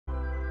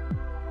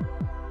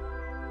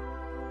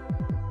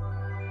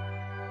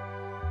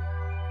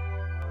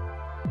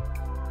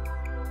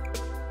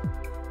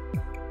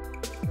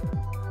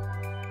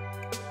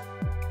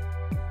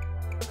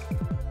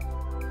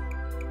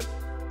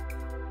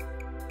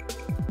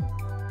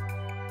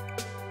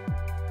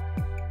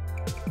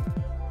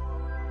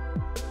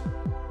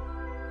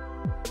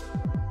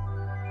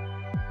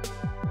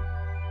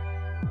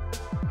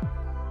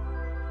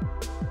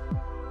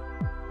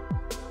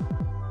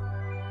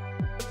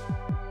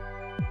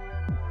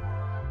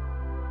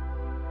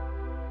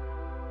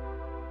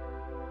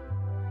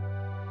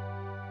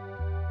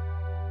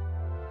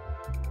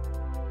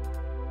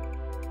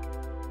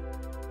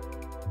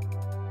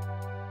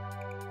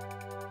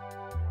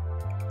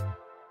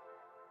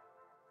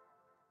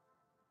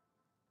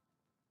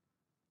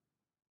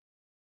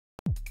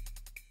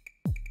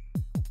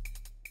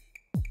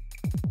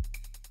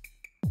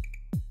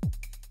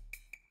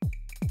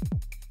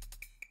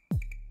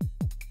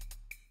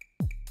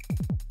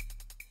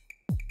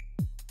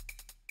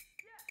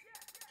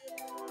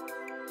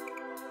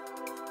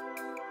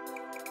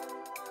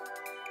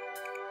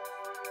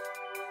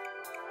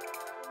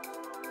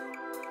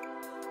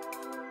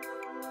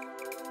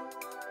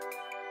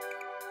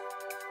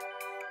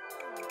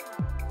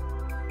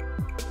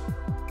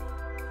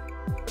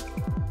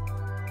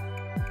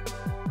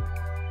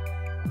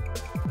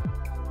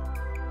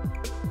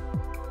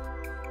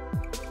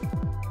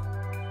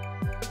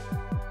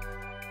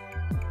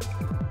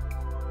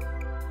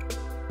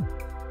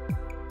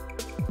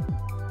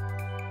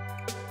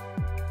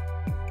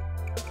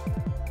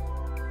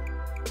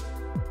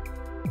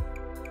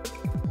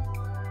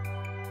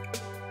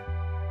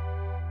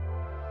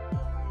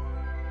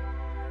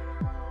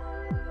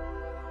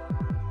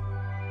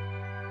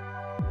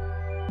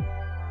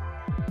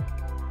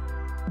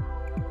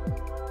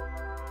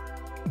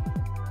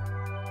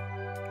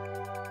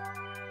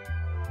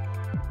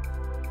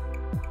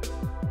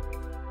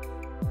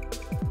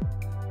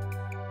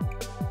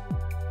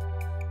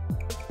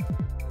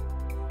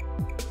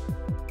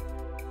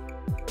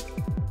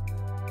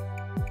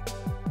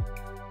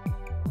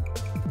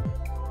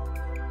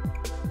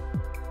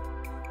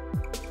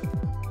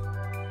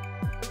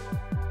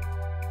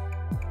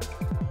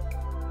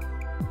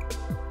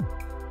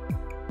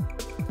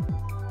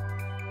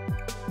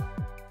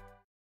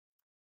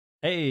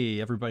Hey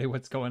everybody,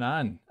 what's going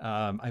on?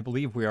 I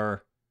believe we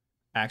are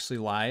actually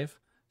live,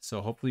 so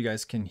hopefully you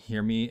guys can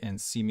hear me and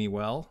see me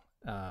well.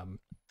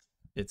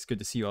 It's good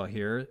to see you all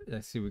here. I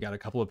see we got a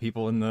couple of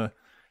people in the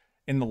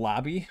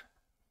lobby.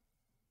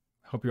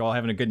 Hope you're all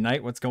having a good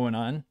night. What's going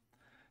on?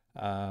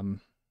 Um,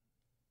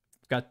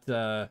 got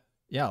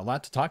yeah, a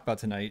lot to talk about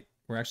tonight.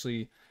 We're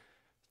actually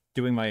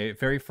doing my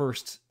very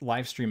first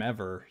live stream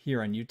ever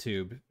here on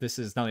YouTube. This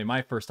is not only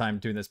my first time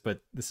doing this,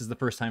 but this is the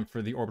first time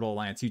for the Orbital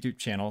Alliance YouTube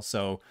channel.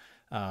 So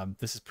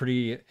this is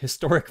pretty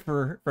historic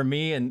for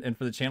me and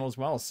for the channel as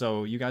well.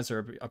 So you guys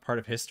are a part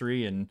of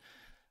history, and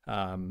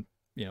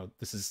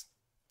this is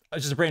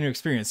just a brand new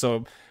experience.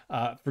 So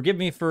forgive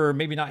me for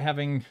maybe not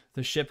having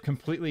the ship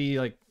completely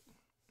like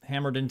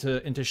hammered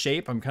into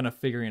shape. I'm kind of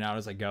figuring it out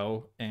as I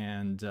go,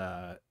 and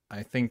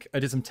I think I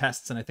did some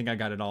tests, and I think I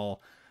got it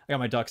all. I got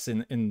my ducks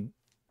in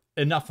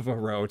enough of a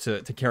row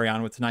to carry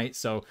on with tonight.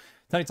 So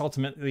tonight's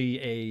ultimately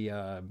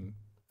a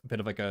bit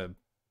of like a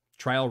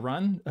trial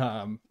run.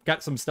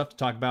 Got some stuff to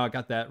talk about,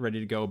 got that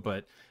ready to go,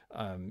 but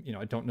I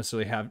don't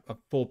necessarily have a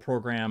full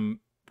program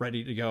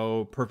ready to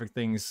go, perfect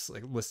things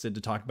like listed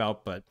to talk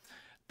about, but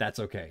that's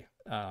okay.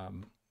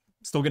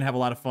 Still gonna have a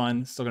lot of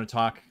fun, still gonna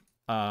talk.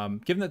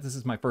 Given that this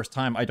is my first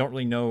time, I don't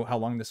really know how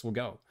long this will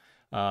go.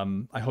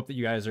 I hope that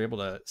you guys are able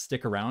to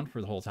stick around for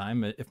the whole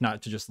time, if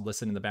not to just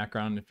listen in the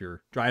background if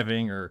you're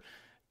driving or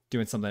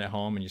doing something at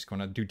home and you just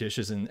want to do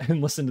dishes and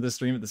listen to the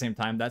stream at the same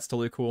time. That's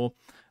totally cool.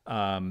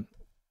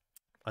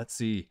 Let's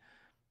see.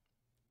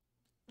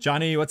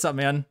 Johnny, what's up,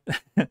 man?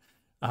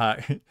 uh,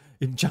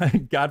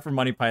 God for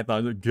Money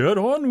Python, get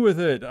on with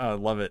it.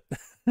 Love it.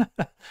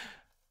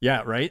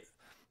 Yeah, right.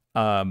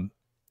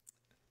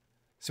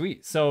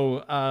 Sweet.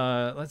 So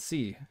let's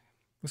see.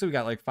 Looks like we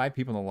got like 5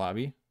 people in the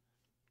lobby.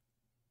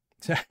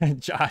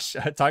 Josh,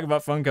 talk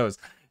about Funkos.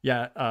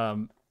 Yeah.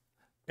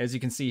 As you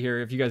can see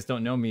here, if you guys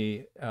don't know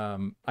me,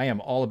 I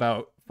am all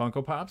about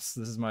Funko Pops.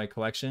 This is my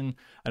collection.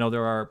 I know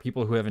there are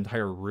people who have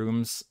entire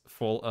rooms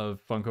full of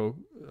Funko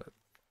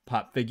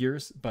Pop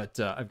figures, but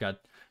I've got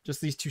just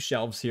these 2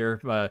 shelves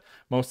here,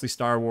 mostly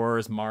Star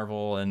Wars,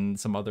 Marvel, and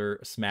some other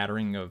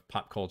smattering of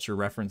pop culture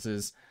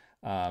references.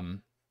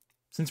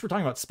 Since we're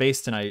talking about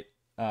space tonight,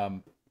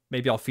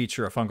 maybe I'll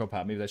feature a Funko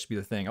Pop. Maybe that should be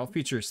the thing. I'll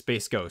feature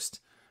Space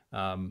Ghost.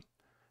 Johnny,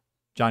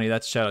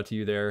 that's a shout out to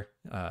you there.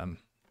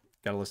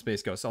 Got a little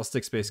Space Ghost. I'll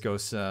stick Space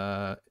Ghost in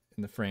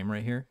the frame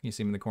right here. You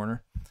see him in the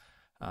corner.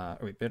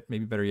 Wait,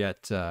 maybe better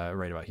yet,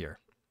 right about here.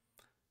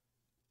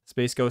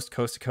 Space Ghost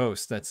Coast to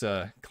Coast. That's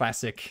a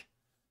classic,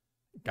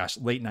 gosh,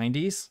 late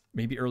 90s,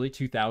 maybe early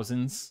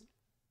 2000s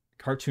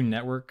Cartoon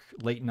Network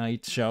late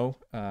night show.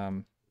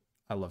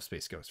 I love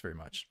Space Ghost very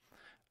much.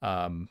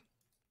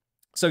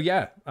 So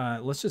yeah,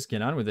 let's just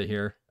get on with it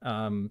here.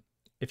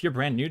 If you're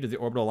brand new to the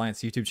Orbital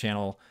Alliance YouTube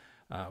channel,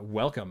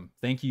 welcome.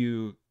 Thank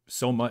you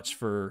so much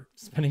for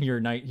spending your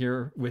night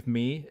here with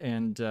me,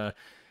 and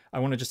I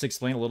want to just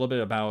explain a little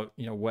bit about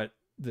what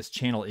this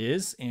channel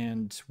is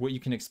and what you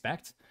can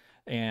expect.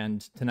 And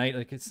tonight,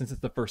 like since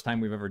it's the first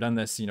time we've ever done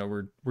this,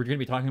 we're going to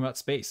be talking about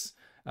space,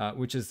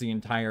 which is the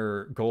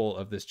entire goal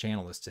of this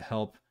channel, is to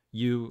help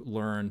you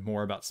learn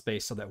more about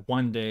space so that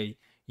one day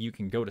you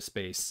can go to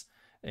space.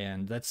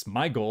 And that's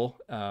my goal.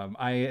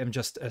 I am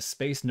just a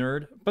space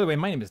nerd. By the way,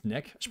 my name is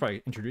Nick. I should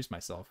probably introduce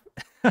myself.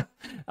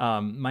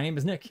 My name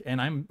is Nick,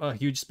 and I'm a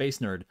huge space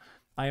nerd.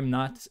 I am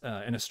not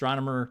an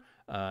astronomer,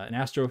 an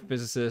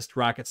astrophysicist,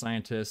 rocket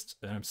scientist,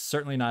 and I'm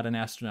certainly not an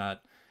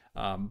astronaut.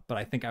 But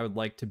I think I would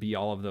like to be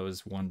all of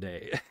those one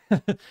day.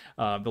 The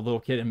little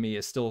kid in me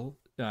is still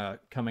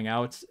coming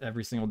out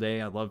every single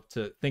day. I love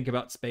to think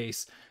about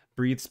space,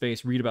 breathe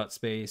space, read about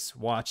space,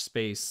 watch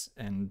space,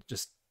 and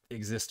just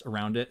exist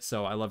around it.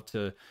 So I love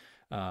to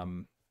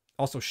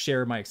also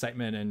share my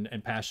excitement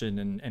and passion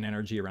and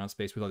energy around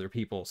space with other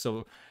people.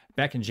 So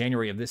back in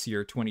January of this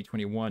year,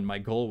 2021, my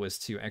goal was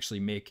to actually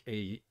make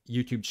a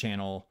YouTube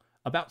channel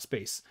about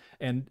space.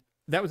 And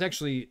that was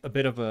actually a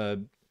bit of a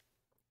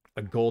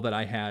goal that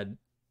I had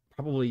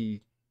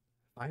probably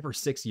 5 or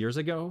 6 years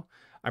ago.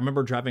 I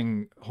remember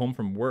driving home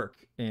from work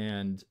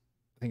and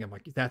I think I'm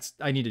like,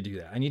 I need to do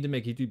that. I need to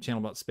make a YouTube channel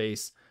about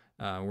space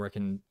where I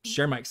can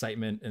share my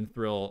excitement and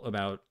thrill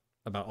about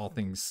all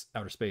things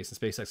outer space and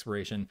space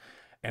exploration.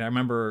 And I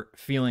remember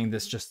feeling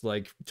this just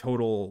like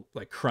total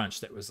like crunch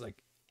that was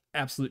like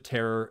absolute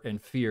terror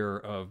and fear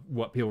of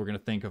what people were going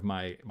to think of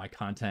my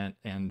content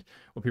and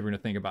what people were going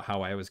to think about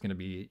how I was going to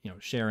be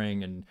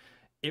sharing. And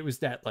it was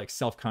that like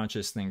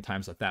self-conscious thing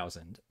times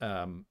 1,000.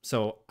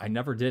 So I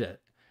never did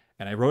it,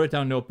 and I wrote it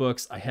down in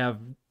notebooks. I have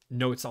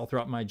notes all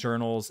throughout my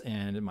journals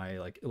and my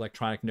like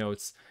electronic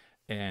notes,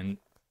 and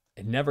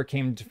it never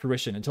came to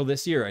fruition until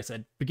this year. I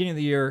said, beginning of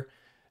the year,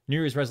 New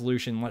Year's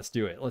resolution, let's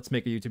do it. Let's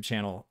make a YouTube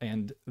channel.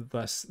 And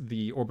thus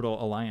the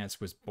Orbital Alliance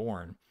was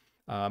born.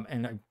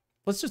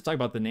 Let's just talk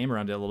about the name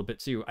around it a little bit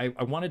too.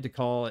 I wanted to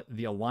call it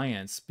the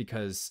Alliance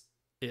because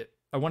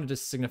I wanted to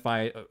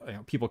signify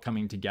people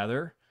coming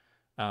together.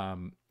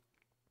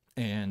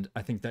 And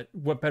I think that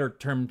what better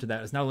term to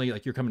that is not only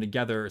like you're coming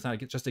together, it's not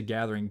just a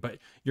gathering, but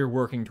you're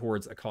working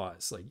towards a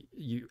cause. Like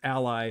you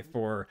ally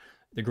for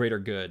the greater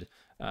good.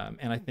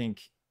 And I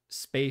think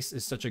space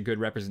is such a good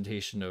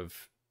representation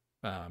of,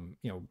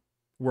 you know,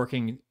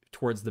 working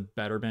towards the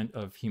betterment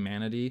of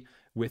humanity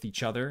with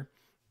each other.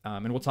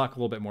 And we'll talk a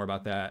little bit more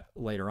about that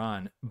later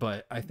on.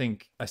 But I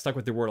think I stuck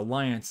with the word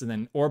alliance, and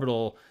then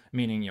orbital,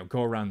 meaning, you know,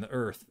 go around the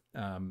Earth.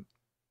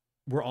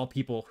 We're all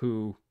people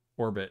who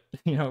orbit.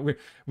 You know,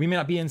 we may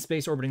not be in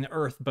space orbiting the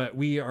Earth, but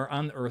we are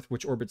on the Earth,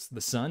 which orbits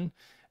the sun,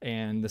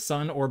 and the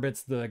sun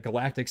orbits the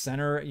galactic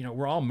center. You know,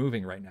 we're all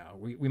moving right now.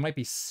 We might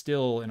be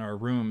still in our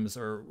rooms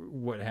or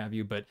what have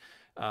you, but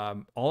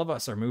all of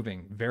us are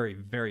moving very,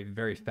 very,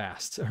 very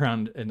fast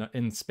around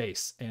in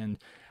space. And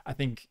I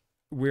think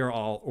we're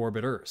all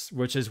orbiters,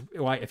 which is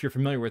why, if you're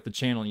familiar with the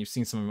channel and you've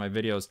seen some of my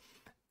videos,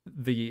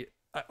 the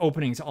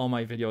opening to all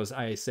my videos,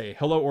 I say,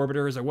 hello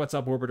orbiters, or what's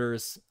up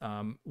orbiters,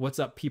 what's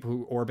up people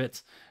who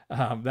orbit.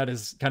 That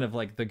is kind of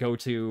like the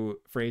go-to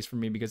phrase for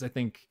me, because I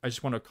think I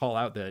just want to call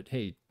out that,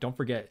 hey, don't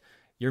forget,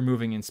 you're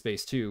moving in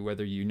space too,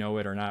 whether you know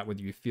it or not,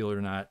 whether you feel it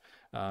or not.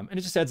 And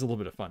it just adds a little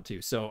bit of fun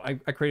too. So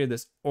I created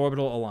this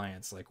orbital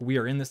alliance. Like, we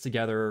are in this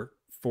together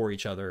for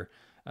each other,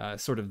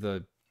 sort of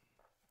the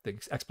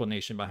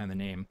explanation behind the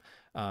name.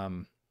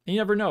 And you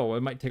never know,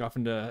 it might take off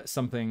into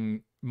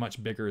something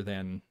much bigger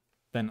than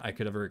I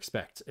could ever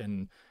expect.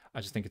 And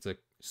I just think it's a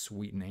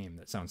sweet name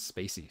that sounds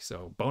spacey.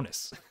 So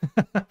bonus.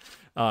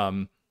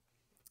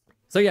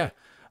 So yeah,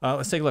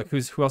 let's take a look.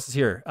 Who else is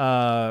here?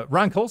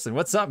 Ron Colson,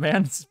 what's up,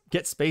 man?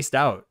 Get spaced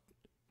out.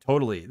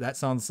 Totally. That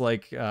sounds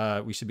like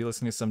we should be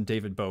listening to some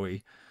David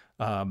Bowie.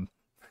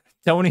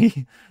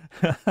 Tony,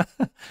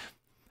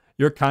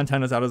 your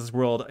content is out of this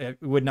world.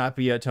 It would not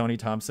be a Tony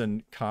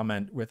Thompson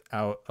comment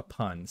without a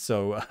pun.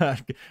 So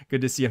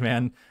good to see you,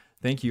 man.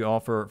 Thank you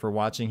all for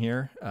watching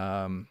here.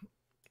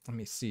 Let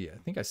me see. I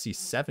think I see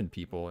 7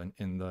 people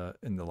in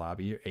the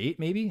lobby. 8,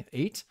 maybe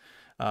 8.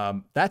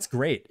 That's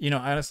great. You know,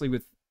 honestly,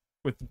 with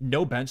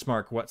no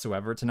benchmark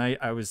whatsoever tonight,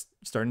 I was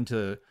starting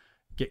to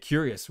get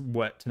curious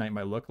what tonight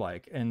might look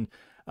like. And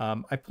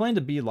I plan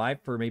to be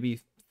live for maybe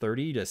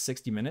 30 to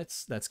 60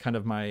 minutes. That's kind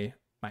of my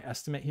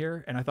estimate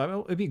here. And I thought,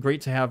 well, it'd be great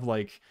to have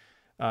like,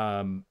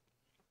 you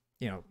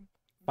know,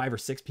 5 or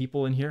 6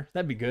 people in here.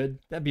 That'd be good.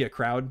 That'd be a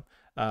crowd.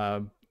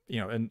 You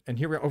know, and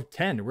here we're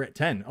 10. We're at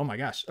 10. Oh my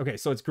gosh. Okay,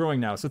 so it's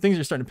growing now. So things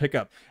are starting to pick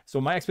up. So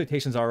my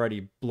expectations are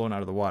already blown out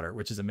of the water,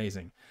 which is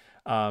amazing.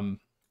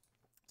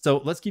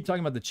 So let's keep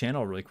talking about the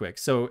channel really quick.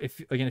 So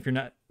if you're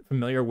not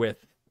familiar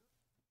with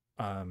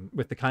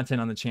the content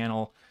on the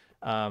channel,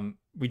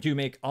 we do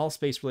make all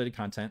space related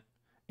content,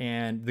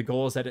 and the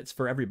goal is that it's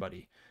for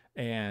everybody.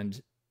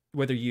 And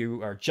whether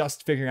you are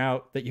just figuring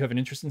out that you have an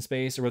interest in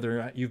space, or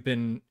whether you've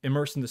been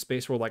immersed in the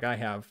space world like I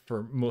have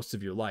for most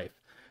of your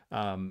life,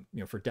 you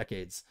know, for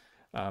decades.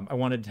 I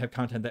wanted to have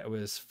content that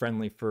was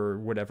friendly for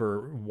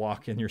whatever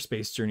walk in your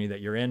space journey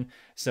that you're in.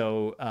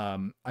 So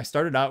I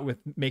started out with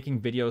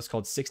making videos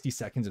called 60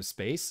 Seconds of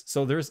Space.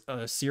 So there's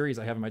a series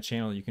I have on my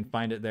channel. You can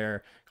find it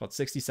there, called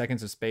 60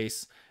 Seconds of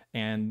Space.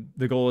 And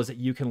the goal is that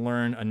you can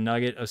learn a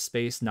nugget of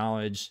space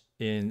knowledge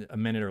in a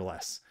minute or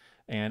less.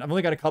 And I've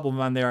only got a couple of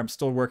them on there. I'm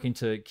still working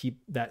to keep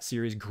that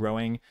series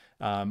growing.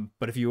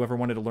 But if you ever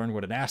wanted to learn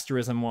what an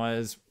asterism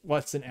was,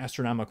 what's an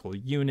astronomical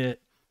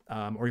unit,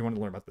 or you want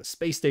to learn about the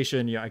space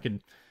station, yeah,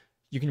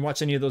 you can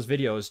watch any of those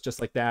videos just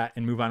like that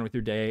and move on with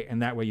your day.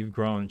 And that way you've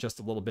grown just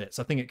a little bit.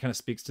 So I think it kind of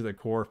speaks to the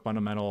core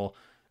fundamental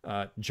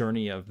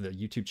journey of the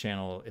YouTube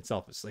channel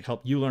itself. It's like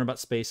help you learn about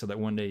space so that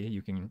one day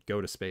you can go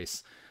to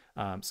space.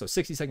 So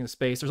 60 Seconds of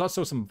Space. There's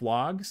also some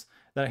vlogs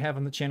that I have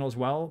on the channel as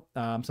well.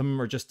 Some of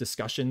them are just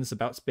discussions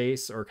about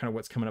space or kind of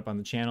what's coming up on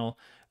the channel.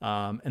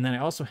 And then I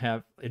also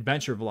have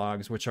adventure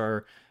vlogs, which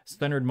are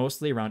centered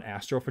mostly around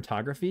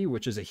astrophotography,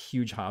 which is a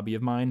huge hobby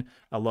of mine.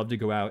 I love to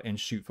go out and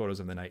shoot photos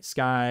of the night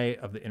sky,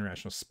 of the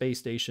International Space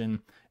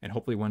Station, and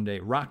hopefully one day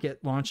rocket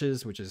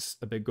launches, which is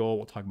a big goal.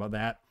 We'll talk about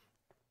that.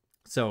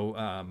 So,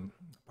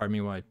 pardon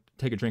me while I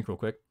take a drink real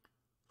quick.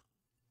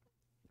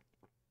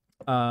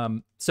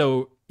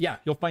 So yeah,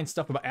 you'll find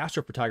stuff about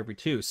astrophotography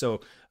too.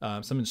 So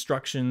some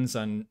instructions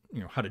on,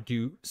 you know, how to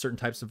do certain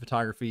types of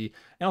photography,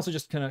 and also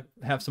just kind of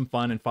have some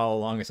fun and follow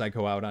along as I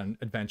go out on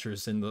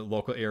adventures in the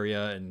local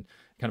area and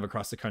kind of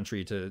across the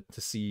country to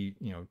see,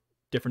 you know,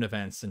 different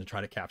events and to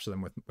try to capture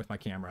them with my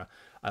camera.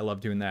 I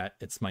love doing that.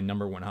 It's my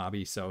 #1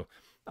 hobby. So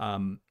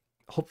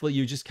hopefully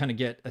you just kind of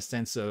get a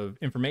sense of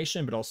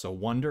information, but also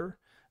wonder.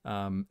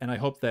 And I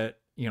hope that,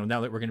 you know,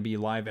 now that we're going to be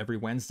live every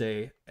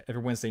Wednesday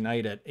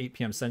night at 8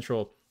 p.m.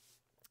 Central,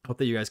 I hope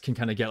that you guys can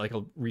kind of get like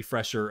a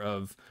refresher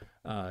of,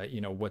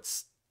 you know,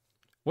 what's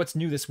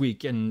new this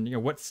week and, you know,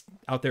 what's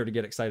out there to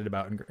get excited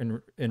about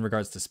in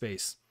regards to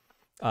space.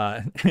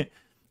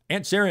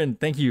 Aunt Sharon,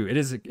 thank you. It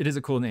is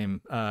a cool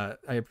name. I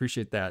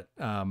appreciate that.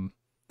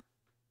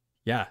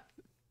 Yeah,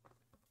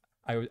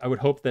 I would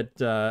hope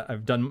that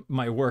I've done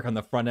my work on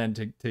the front end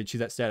to achieve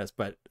that status,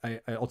 but I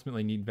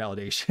ultimately need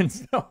validation.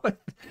 So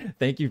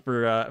thank you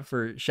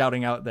for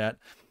shouting out that.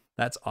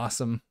 That's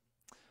awesome.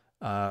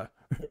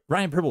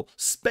 Ryan Purple,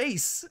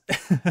 space.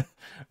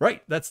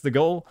 Right, that's the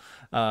goal.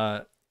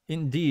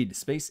 Indeed,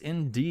 space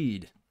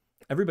indeed.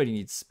 everybody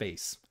needs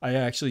space. I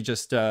actually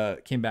just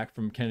came back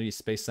from Kennedy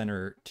Space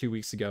Center 2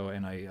 weeks ago,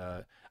 and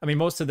I mean,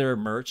 most of their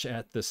merch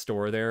at the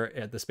store there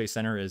at the Space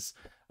Center is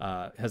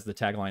has the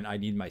tagline "I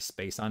need my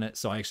space" on it.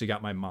 So I actually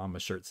got my mom a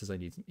shirt that says I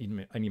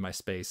need my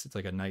space. It's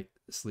like a night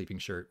sleeping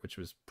shirt, which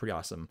was pretty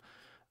awesome.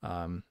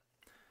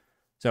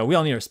 So we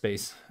all need our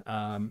space.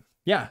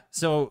 Yeah.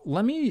 So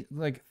let me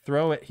like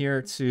throw it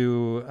here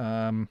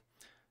to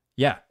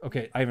yeah.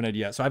 Okay. I have an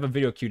idea. So I have a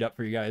video queued up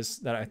for you guys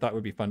that I thought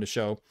would be fun to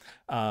show.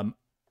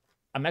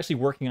 I'm actually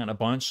working on a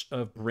bunch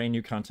of brand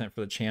new content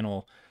for the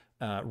channel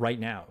right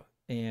now.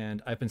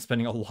 And I've been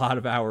spending a lot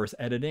of hours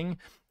editing,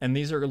 and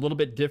these are a little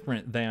bit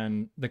different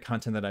than the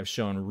content that I've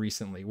shown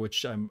recently,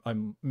 which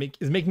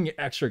is making it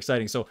extra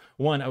exciting. So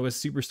one, I was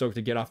super stoked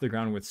to get off the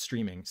ground with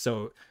streaming.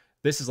 So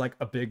this is like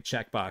a big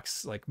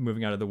checkbox, like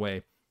moving out of the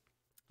way.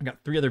 I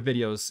got 3 other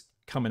videos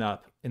coming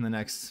up in the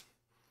next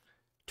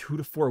 2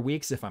 to 4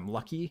 weeks if I'm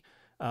lucky.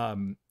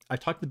 I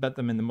talked about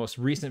them in the most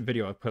recent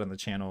video I've put on the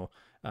channel.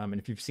 And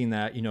if you've seen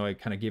that, you know, I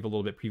kind of gave a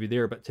little bit preview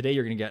there, but today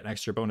you're going to get an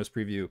extra bonus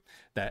preview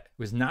that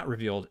was not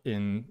revealed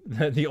in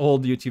the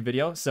old YouTube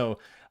video. So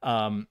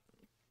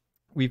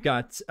we've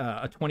got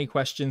a 20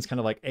 questions, kind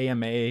of like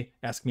AMA,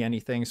 Ask Me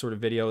Anything sort of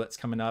video that's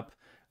coming up.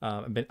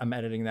 I'm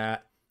editing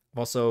that.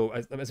 Also,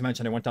 as I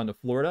mentioned, I went down to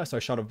Florida, so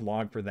I shot a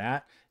vlog for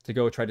that to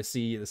go try to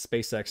see the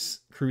SpaceX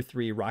Crew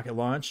 3 rocket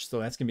launch. So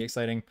that's going to be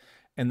exciting.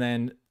 And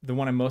then the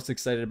one I'm most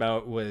excited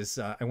about was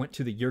I went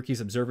to the Yerkes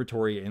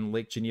Observatory in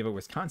Lake Geneva,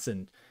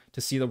 Wisconsin,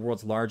 to see the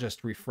world's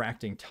largest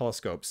refracting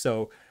telescope.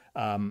 So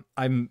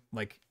I'm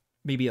like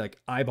maybe like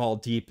eyeball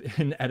deep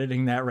in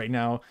editing that right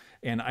now,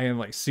 and I am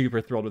like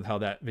super thrilled with how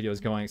that video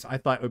is going. So I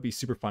thought it would be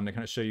super fun to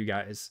kind of show you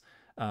guys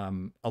a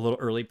little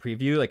early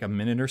preview, like a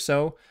minute or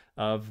so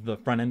of the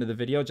front end of the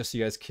video, just so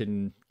you guys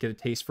can get a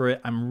taste for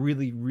it. I'm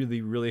really,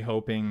 really, really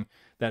hoping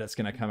that it's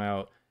going to come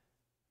out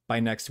by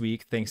next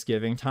week,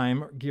 Thanksgiving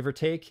time, give or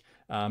take.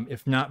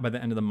 If not, by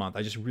the end of the month.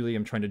 I just really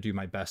am trying to do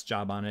my best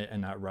job on it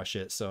and not rush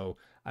it. So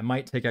I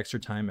might take extra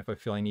time if I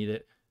feel I need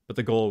it, but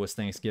the goal was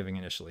Thanksgiving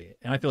initially.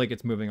 And I feel like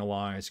it's moving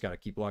along. I just got to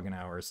keep logging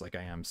hours like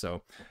I am.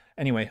 So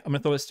anyway, I'm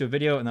gonna throw this to a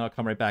video and then I'll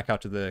come right back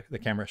out to the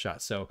camera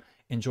shot. So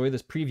enjoy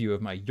this preview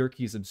of my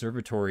Yerkes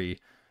Observatory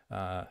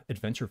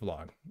adventure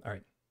vlog. All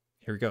right,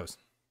 here it goes.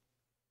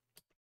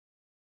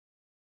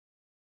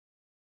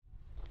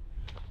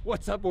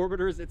 What's up,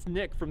 Orbiters? It's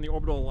Nick from the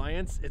Orbital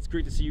Alliance. It's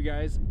great to see you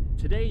guys.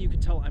 Today, you can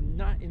tell I'm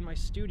not in my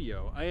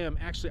studio. I am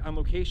actually on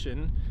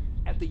location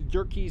at the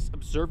Yerkes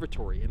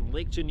Observatory in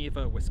Lake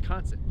Geneva,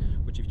 Wisconsin,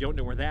 which if you don't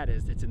know where that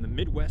is, it's in the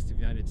Midwest of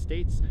the United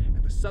States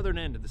at the southern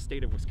end of the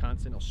state of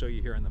Wisconsin. I'll show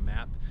you here on the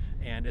map.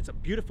 And it's a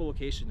beautiful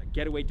location, a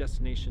getaway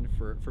destination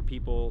for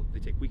people.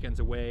 They take weekends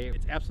away.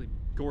 It's absolutely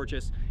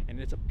gorgeous, and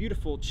it's a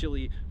beautiful,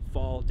 chilly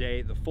fall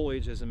day. The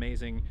foliage is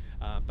amazing,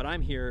 but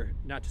I'm here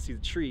not to see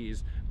the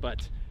trees,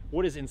 but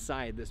what is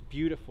inside this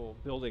beautiful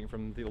building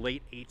from the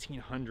late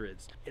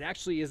 1800s. It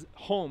actually is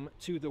home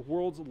to the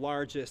world's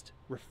largest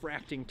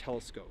refracting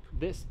telescope.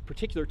 This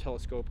particular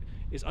telescope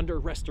is under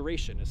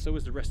restoration, and so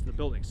is the rest of the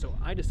building. So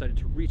I decided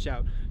to reach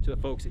out to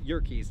the folks at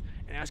Yerkes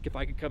and ask if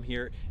I could come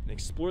here and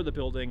explore the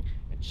building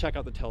and check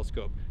out the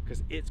telescope,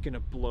 because it's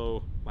gonna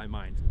blow my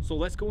mind. So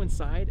let's go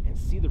inside and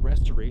see the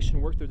restoration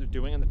work that they're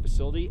doing on the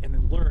facility, and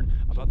then learn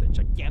about the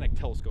gigantic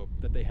telescope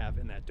that they have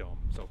in that dome.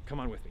 So come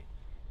on with me.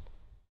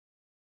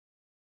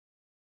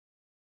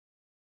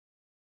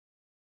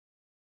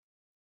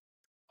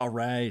 All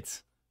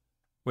right,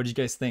 what did you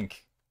guys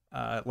think?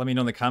 Let me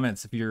know in the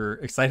comments if you're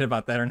excited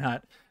about that or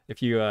not.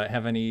 If you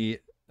have any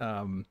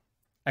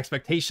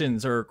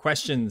expectations or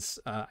questions,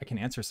 I can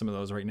answer some of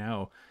those right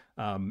now.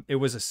 It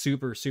was a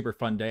super, super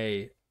fun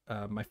day.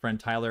 My friend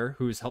Tyler,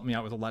 who's helped me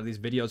out with a lot of these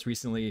videos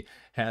recently,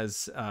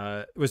 has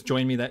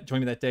joined me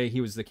that day. He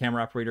was the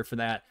camera operator for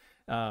that.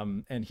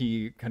 And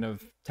he kind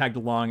of tagged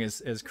along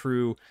as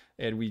crew,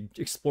 and we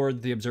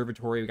explored the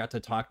observatory. We got to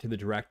talk to the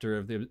director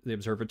of the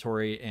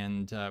observatory,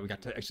 and we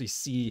got to actually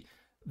see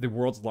the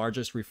world's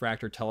largest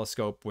refractor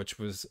telescope, which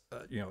was,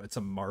 you know, it's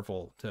a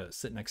marvel to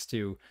sit next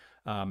to.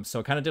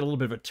 So kind of did a little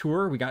bit of a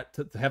tour. We got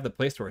to have the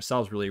place to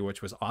ourselves, really,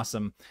 which was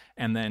awesome.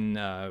 And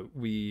then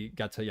we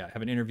got to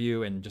have an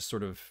interview and just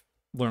sort of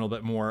learn a little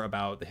bit more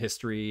about the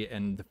history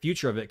and the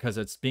future of it, because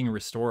it's being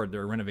restored.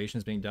 There are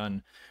renovations being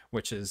done,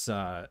 which is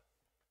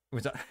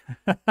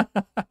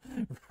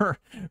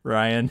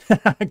Ryan.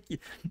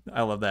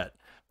 I love that.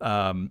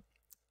 You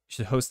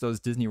should host those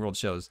Disney World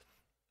shows.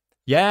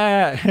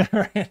 Yeah,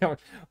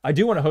 I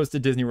do want to host a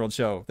Disney World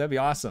show. That'd be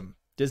awesome.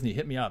 Disney,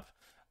 hit me up.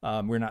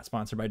 We're not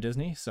sponsored by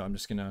Disney, so I'm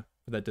just gonna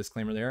put that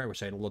disclaimer there. I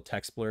wish I had a little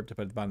text blurb to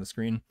put at the bottom of the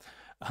screen.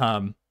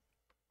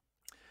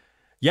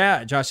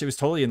 Yeah, Josh, it was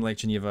totally in Lake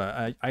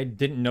Geneva. I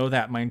didn't know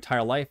that my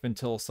entire life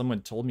until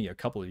someone told me a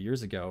couple of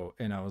years ago,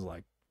 and I was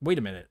like, wait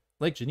a minute,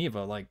 Lake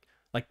Geneva, like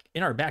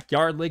in our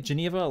backyard, Lake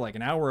Geneva, like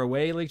an hour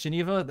away, Lake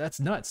Geneva. That's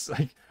nuts.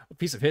 Like a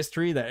piece of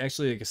history that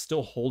actually is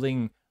still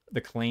holding the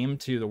claim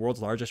to the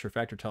world's largest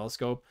refractor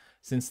telescope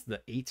since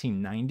the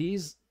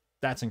 1890s.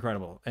 That's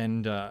incredible.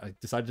 And I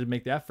decided to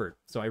make the effort.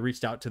 So I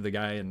reached out to the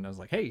guy and I was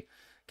like, hey,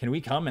 can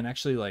we come and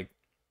actually like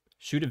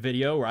shoot a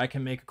video where I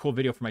can make a cool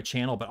video for my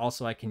channel, but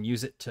also I can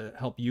use it to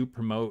help you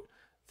promote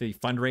the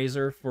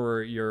fundraiser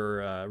for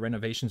your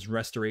renovations and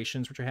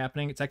restorations which are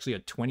happening. It's actually a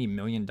 $20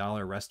 million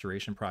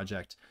restoration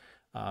project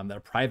that a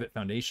private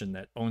foundation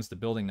that owns the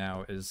building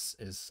now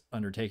is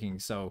undertaking.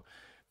 So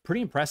pretty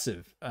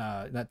impressive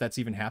that that's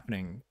even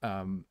happening.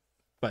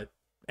 But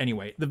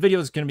anyway, the video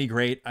is going to be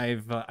great.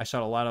 I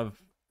shot a lot of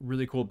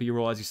really cool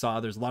B-roll. As you saw,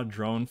 there's a lot of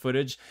drone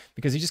footage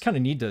because you just kind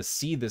of need to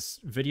see this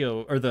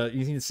video, or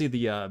you need to see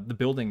the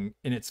building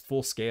in its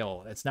full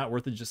scale. It's not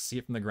worth it just see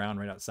it from the ground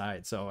right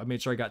outside. So I made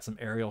sure I got some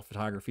aerial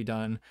photography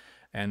done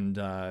and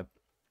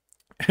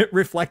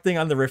reflecting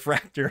on the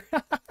refractor.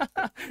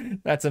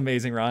 That's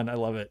amazing, Ron. I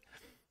love it.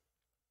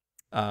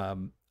 I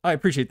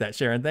appreciate that,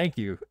 Sharon. Thank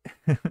you.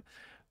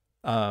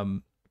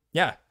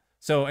 Yeah.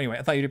 So anyway,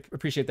 I thought you'd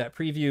appreciate that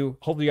preview.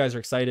 Hopefully you guys are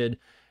excited.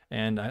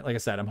 And like I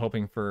said, I'm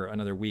hoping for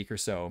another week or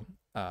so,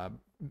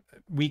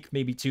 week,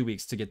 maybe 2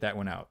 weeks to get that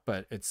one out,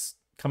 but it's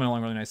coming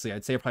along really nicely.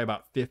 I'd say probably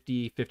about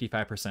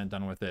 55%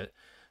 done with it.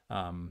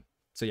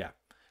 So yeah,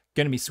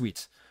 gonna be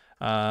sweet.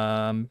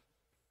 Yeah.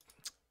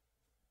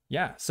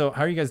 So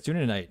how are you guys doing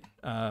tonight?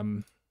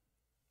 Having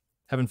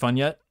fun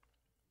yet?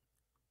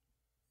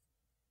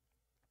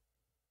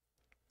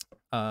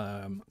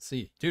 Let's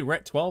see, dude, we're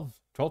at 12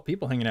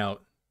 people hanging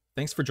out.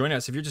 Thanks for joining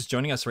us. If you're just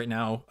joining us right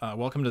now,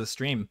 welcome to the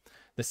stream.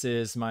 This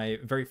is my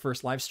very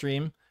first live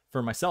stream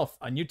for myself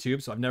on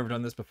YouTube, so I've never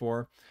done this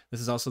before. This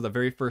is also the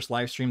very first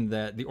live stream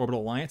that the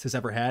Orbital Alliance has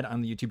ever had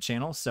on the YouTube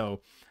channel. So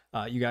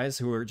you guys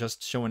who are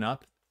just showing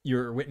up,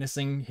 you're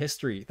witnessing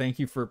history. Thank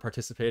you for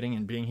participating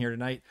and being here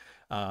tonight.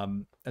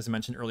 As I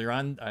mentioned earlier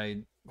on,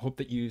 I hope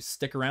that you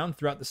stick around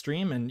throughout the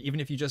stream, and even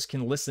if you just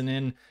can listen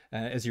in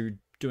as you're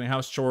doing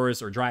house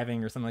chores or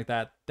driving or something like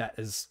that, that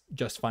is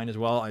just fine as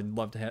well. I'd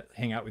love to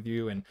hang out with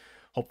you, and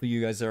hopefully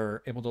you guys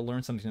are able to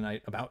learn something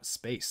tonight about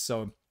space.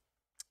 So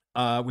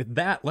with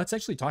that, let's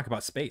actually talk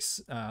about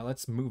space.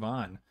 Let's move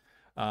on.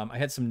 I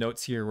had some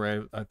notes here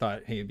where I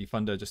thought, hey, it'd be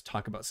fun to just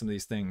talk about some of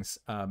these things.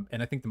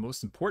 And I think the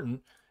most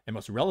important and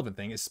most relevant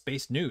thing is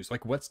space news,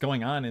 like what's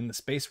going on in the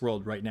space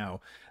world right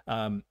now.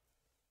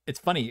 It's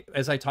funny,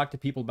 as I talk to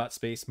people about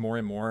space more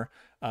and more,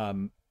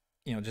 you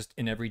know, just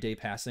in everyday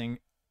passing,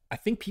 I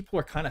think people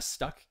are kind of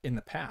stuck in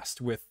the past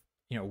with,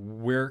 you know,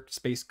 where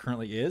space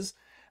currently is.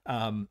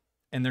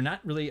 And they're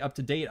not really up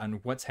to date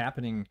on what's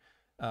happening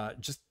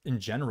just in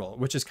general,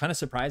 which is kind of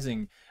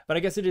surprising. But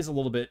I guess it is a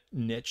little bit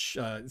niche.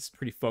 It's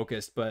pretty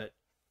focused, but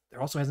there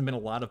also hasn't been a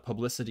lot of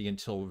publicity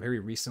until very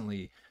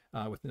recently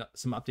with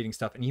some updating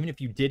stuff. And even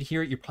if you did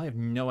hear it, you probably have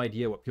no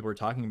idea what people are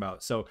talking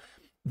about. So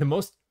the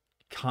most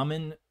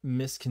common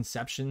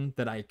misconception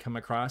that I come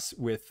across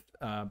with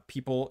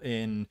people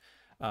in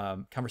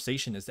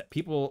conversation is that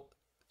people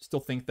still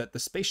think that the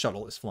space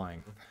shuttle is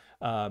flying,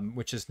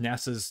 which is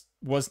NASA's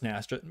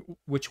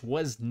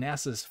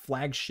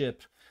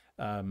flagship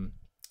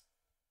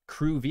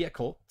crew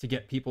vehicle to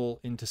get people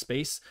into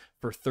space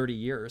for 30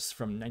 years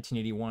from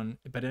 1981,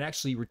 but it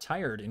actually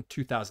retired in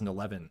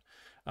 2011.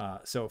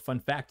 So fun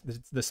fact,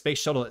 the space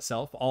shuttle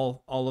itself,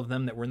 all of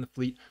them that were in the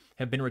fleet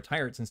have been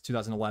retired since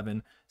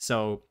 2011.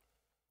 So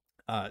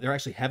there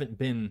actually haven't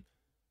been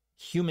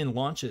human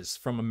launches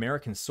from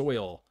American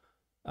soil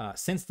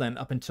since then,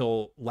 up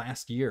until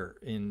last year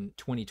in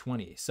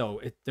 2020.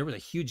 So there was a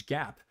huge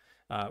gap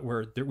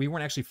where we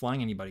weren't actually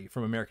flying anybody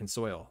from American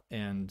soil,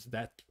 and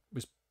that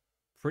was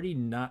pretty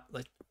not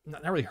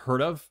really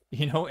heard of,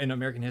 you know, in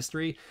American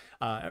history.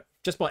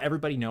 Just about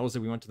everybody knows that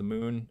we went to the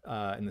moon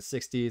in the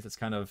 60s. It's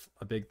kind of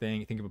a big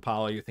thing. You think of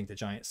Apollo, you think the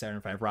giant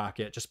Saturn V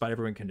rocket. Just about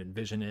everyone can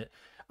envision it.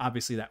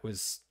 Obviously, that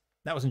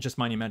wasn't just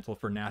monumental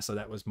for NASA.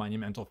 That was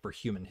monumental for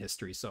human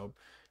history. So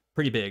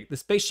pretty big. The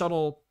space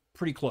shuttle,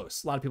 pretty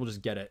close. A lot of people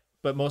just get it,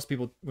 but most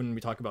people, when we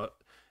talk about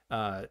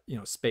you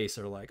know, space,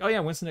 are like, oh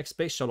yeah, when's the next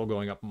space shuttle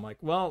going up? I'm like,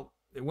 well,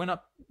 it went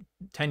up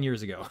 10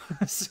 years ago.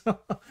 So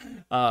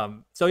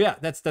yeah,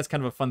 that's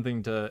kind of a fun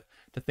thing to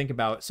think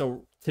about.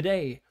 So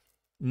today,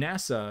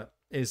 NASA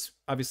is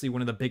obviously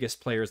one of the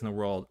biggest players in the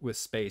world with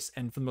space,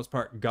 and for the most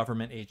part,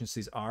 government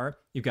agencies are.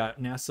 You've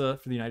got NASA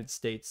for the United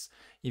States,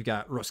 you've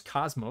got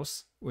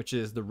Roscosmos, which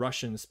is the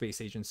Russian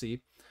space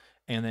agency,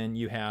 and then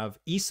you have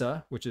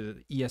ESA, which is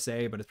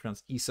ESA, but it's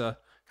pronounced ESA,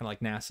 kind of like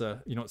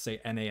NASA. You don't say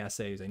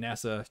NASA, you say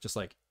NASA, just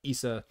like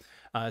ESA,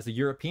 is the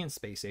European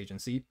Space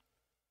Agency.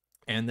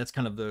 And that's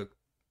kind of the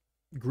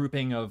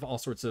grouping of all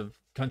sorts of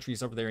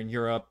countries over there in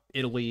Europe,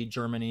 Italy,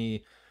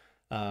 Germany,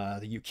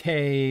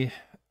 the UK,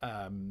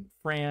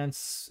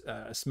 France,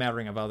 a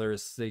smattering of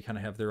others. They kind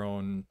of have their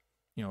own,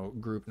 you know,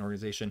 group and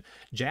organization.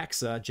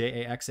 JAXA,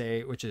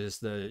 JAXA, which is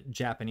the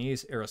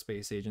Japanese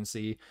Aerospace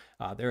Agency.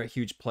 They're a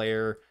huge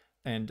player.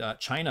 And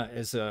China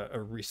is a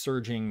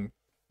resurging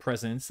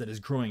presence that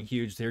is growing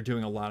huge. They're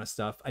doing a lot of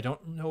stuff. I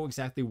don't know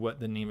exactly what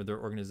the name of their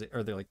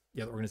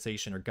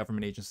organization or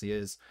government agency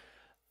is.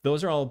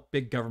 Those are all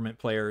big government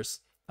players.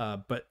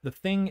 But the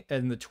thing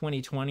in the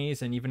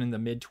 2020s and even in the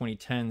mid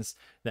 2010s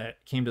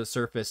that came to the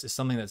surface is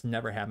something that's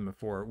never happened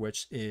before,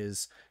 which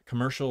is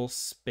commercial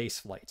space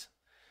flight.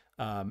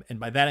 And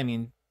by that, I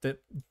mean the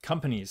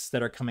companies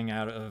that are coming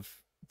out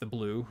of the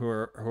blue, who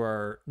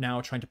are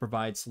now trying to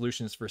provide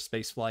solutions for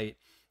space flight,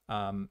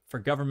 for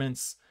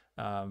governments,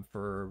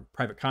 for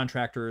private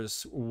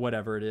contractors,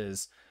 whatever it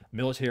is,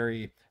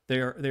 military.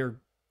 They're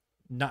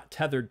not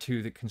tethered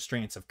to the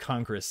constraints of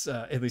Congress,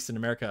 at least in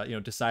America,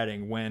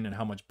 deciding when and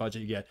how much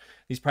budget you get.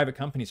 These private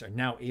companies are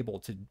now able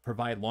to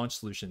provide launch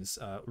solutions,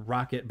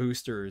 rocket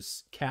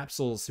boosters,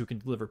 capsules who can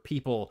deliver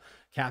people,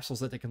 capsules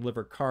that they can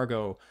deliver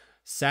cargo,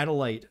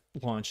 satellite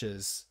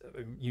launches,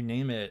 you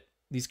name it.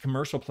 These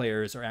commercial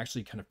players are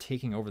actually kind of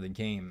taking over the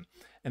game.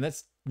 And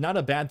that's not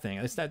a bad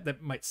thing.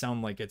 That might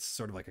sound like it's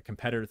sort of like a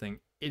competitor thing.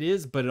 It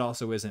is, but it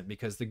also isn't,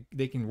 because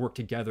they can work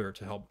together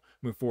to help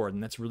move forward.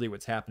 And that's really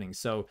what's happening.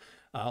 So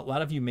a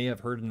lot of you may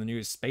have heard in the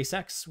news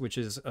SpaceX, which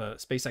is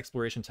Space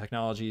Exploration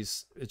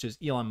Technologies, which is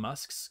Elon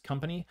Musk's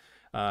company.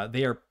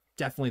 They are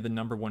definitely the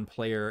 #1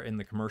 player in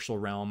the commercial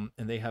realm,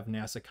 and they have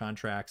NASA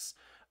contracts.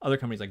 Other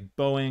companies like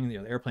Boeing, the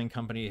airplane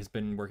company, has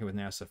been working with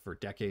NASA for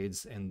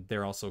decades, and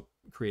they're also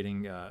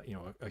creating a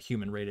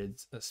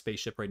human-rated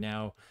spaceship right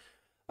now.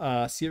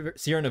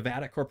 Sierra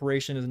Nevada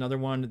Corporation is another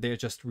one. They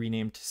just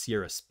renamed to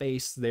Sierra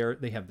Space.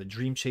 They have the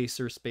Dream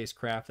Chaser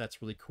spacecraft.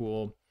 That's really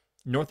cool.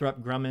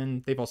 Northrop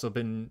Grumman, they've also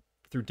been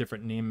through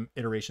different name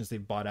iterations.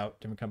 They've bought out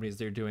different companies.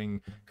 They're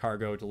doing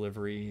cargo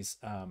deliveries.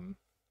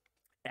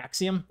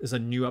 Axiom is a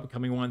new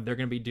upcoming one. They're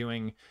going to be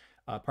doing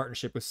a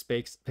partnership with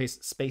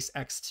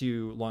SpaceX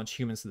to launch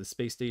humans to the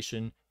space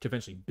station, to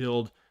eventually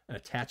build an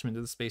attachment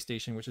to the space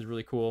station, which is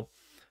really cool.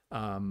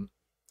 They're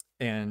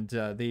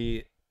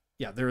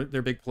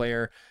a big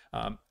player.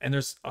 And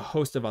there's a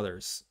host of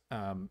others.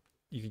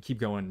 You could keep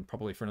going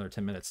probably for another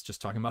 10 minutes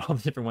just talking about all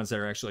the different ones that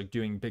are actually like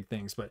doing big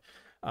things. But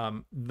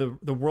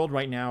the world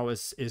right now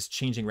is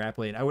changing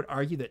rapidly. And I would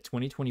argue that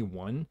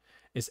 2021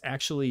 is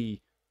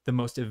actually the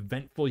most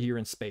eventful year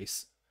in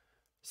space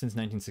since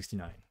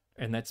 1969.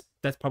 And that's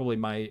probably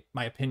my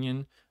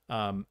opinion.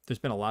 There's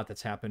been a lot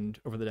that's happened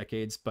over the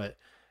decades, but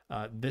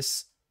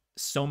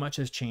so much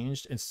has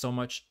changed, and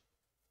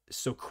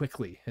so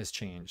quickly has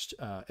changed.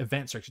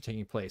 Events are actually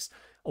taking place.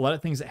 A lot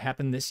of things that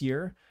happened this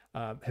year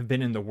have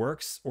been in the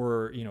works,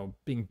 or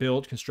being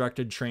built,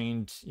 constructed,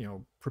 trained,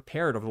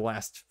 prepared over the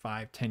last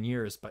 5-10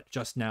 years, but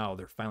just now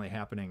they're finally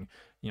happening,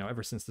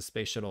 ever since the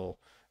space shuttle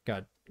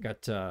got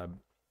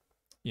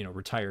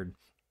retired.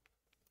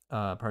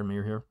 Pardon me,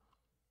 you're here.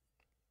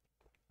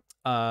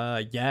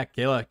 Yeah,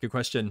 Kayla, good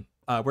question.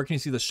 Where can you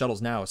see the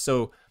shuttles now?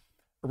 So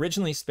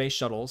originally space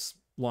shuttles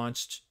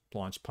launch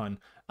pun.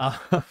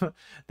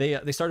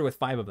 They started with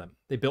 5 of them.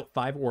 They built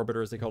 5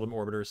 orbiters. They called them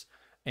orbiters,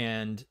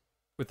 and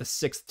with the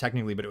 6th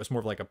technically, but it was more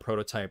of like a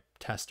prototype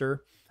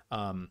tester.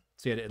 So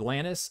you had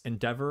Atlantis,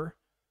 Endeavour,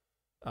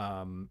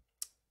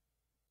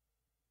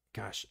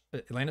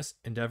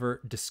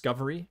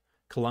 Discovery,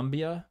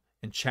 Columbia,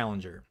 and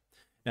Challenger.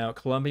 Now,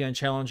 Columbia and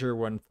Challenger,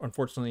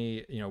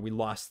 unfortunately, we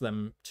lost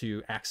them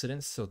to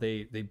accidents, so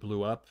they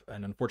blew up,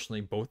 and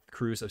unfortunately, both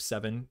crews of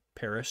 7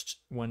 perished.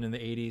 One in the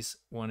 80s,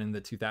 one in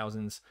the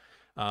 2000s,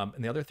 and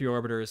the other 3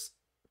 orbiters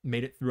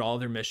made it through all of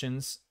their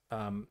missions.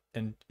 And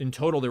in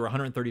total, there were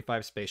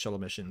 135 space shuttle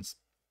missions,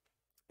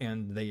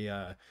 and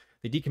they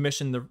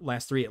decommissioned the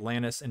last 3,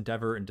 Atlantis,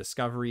 Endeavour, and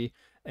Discovery,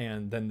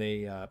 and then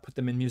they put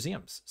them in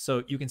museums.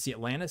 So you can see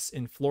Atlantis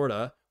in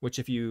Florida, which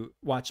if you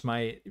watch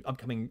my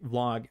upcoming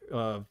vlog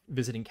of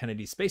visiting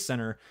Kennedy Space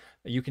Center,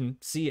 you can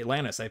see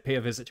Atlantis. I pay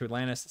a visit to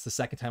Atlantis. It's the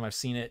 2nd time I've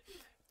seen it.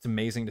 It's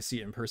amazing to see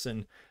it in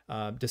person.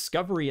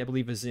 Discovery, I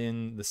believe, is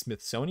in the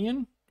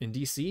Smithsonian in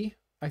DC,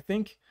 I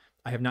think.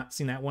 I have not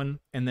seen that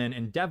one. And then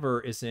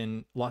Endeavour is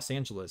in Los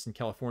Angeles in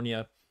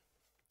California.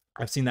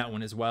 I've seen that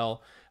one as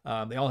well.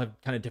 They all have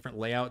kind of different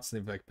layouts.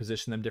 They've like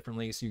positioned them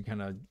differently, so you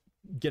kind of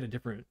get a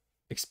different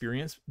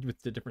experience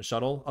with the different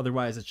shuttle.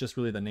 Otherwise, it's just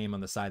really the name on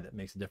the side that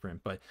makes it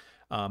different. But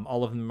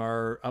all of them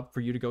are up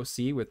for you to go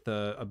see with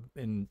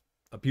in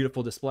a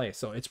beautiful display.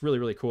 So it's really,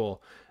 really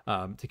cool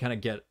to kind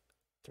of to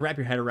wrap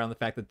your head around the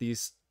fact that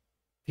these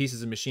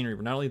pieces of machinery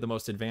were not only the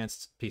most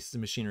advanced pieces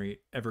of machinery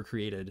ever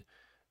created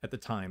at the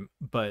time,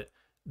 but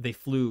they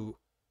flew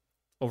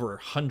over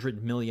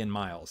 100 million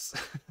miles.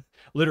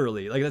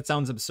 Literally, like that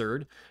sounds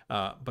absurd,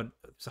 but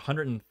it's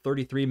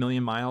 133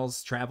 million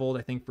miles traveled,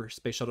 I think, for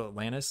Space Shuttle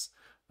Atlantis,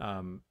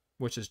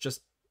 which is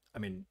just, I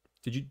mean,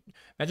 did you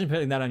imagine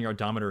putting that on your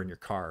odometer in your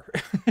car?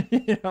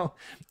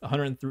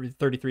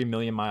 133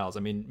 million miles. I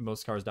mean,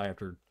 most cars die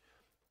after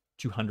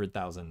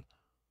 200,000.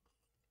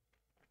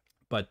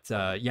 But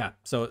yeah,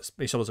 so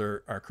space shuttles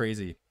are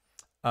crazy.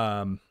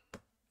 Let's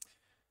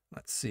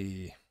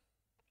see.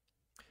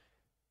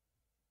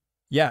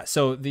 Yeah,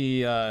 so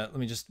let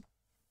me just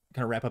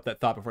kind of wrap up that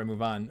thought before I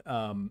move on.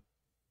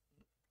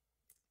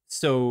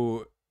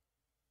 So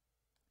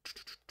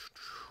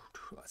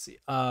let's see.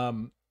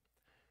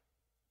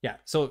 Yeah,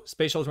 so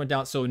space shuttles went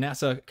down. So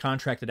NASA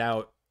contracted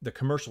out the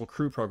commercial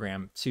crew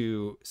program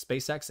to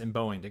SpaceX and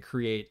Boeing to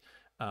create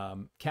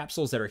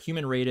capsules that are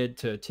human rated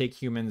to take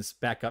humans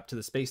back up to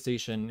the space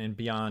station and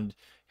beyond,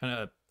 kind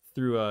of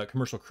through a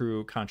commercial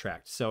crew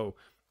contract. So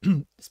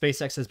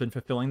SpaceX has been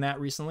fulfilling that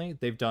recently.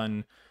 They've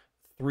done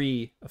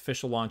 3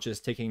 official launches,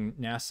 taking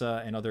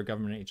NASA and other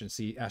government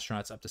agency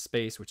astronauts up to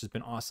space, which has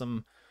been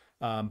awesome.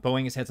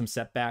 Boeing has had some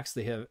setbacks.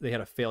 They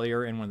had a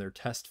failure in one of their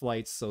test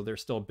flights, so they're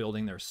still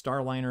building their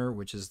Starliner,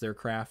 which is their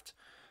craft.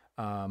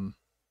 And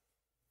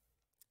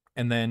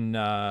then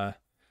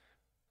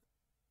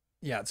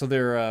yeah, so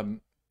they're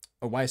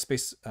why is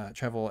space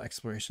travel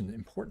exploration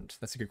important?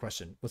 That's a good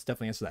question. Let's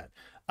definitely answer that.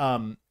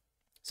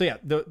 So yeah,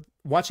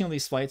 watching all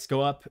these flights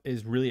go up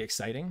is really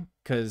exciting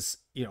because,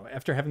 you know,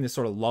 after having this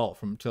sort of lull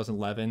from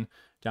 2011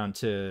 down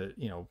to,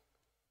 you know,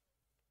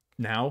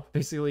 now,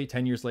 basically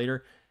 10 years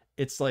later,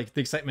 it's like the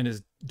excitement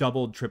is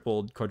doubled,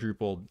 tripled,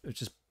 quadrupled. It's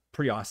just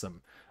pretty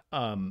awesome. You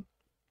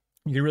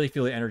can really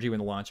feel the energy when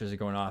the launches are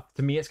going off.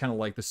 To me, it's kind of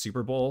like the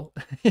Super Bowl.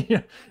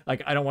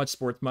 Like, I don't watch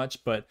sports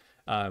much, but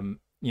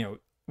you know,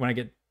 when I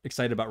get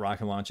excited about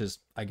rocket launches,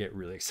 I get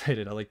really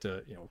excited. I like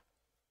to, you know,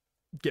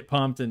 get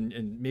pumped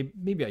and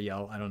maybe I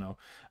yell. I don't know.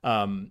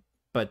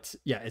 But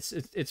yeah,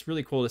 it's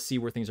really cool to see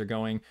where things are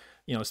going.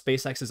 You know,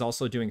 SpaceX is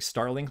also doing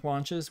Starlink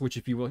launches, which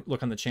if you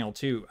look on the channel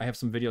too, I have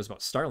some videos about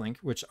Starlink,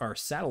 which are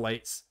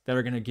satellites that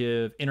are going to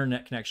give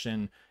internet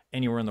connection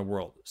anywhere in the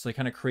world. So they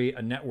kind of create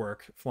a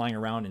network flying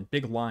around in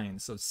big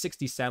lines. So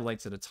 60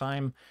 satellites at a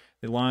time.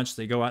 They launch,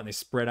 they go out and they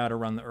spread out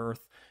around the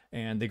Earth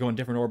and they go in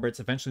different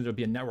orbits. Eventually there'll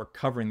be a network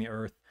covering the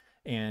Earth,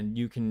 and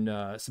you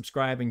can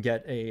subscribe and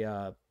get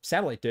a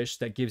satellite dish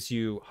that gives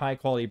you high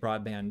quality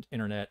broadband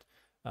internet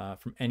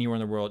from anywhere in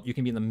the world. You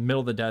can be in the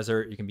middle of the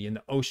desert, you can be in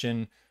the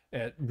ocean.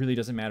 It really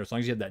doesn't matter. As long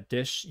as you have that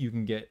dish, you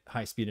can get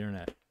high-speed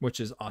internet, which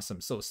is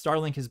awesome. So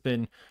Starlink has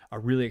been a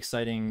really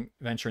exciting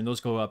venture, and those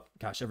go up,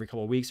 gosh, every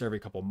couple of weeks or every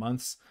couple of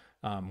months.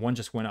 One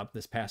just went up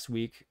this past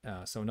week.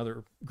 So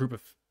another group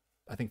of,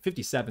 I think,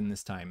 57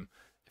 this time,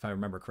 if I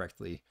remember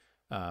correctly.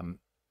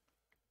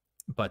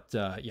 But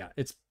yeah,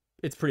 it's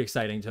pretty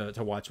exciting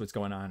to watch what's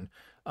going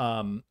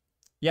on.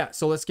 Yeah,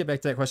 so let's get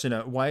back to that question.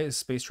 Why is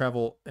space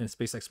travel and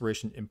space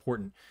exploration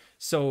important?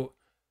 So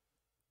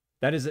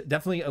that is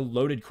definitely a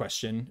loaded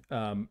question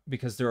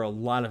because there are a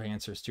lot of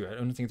answers to it. I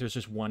don't think there's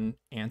just one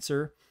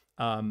answer,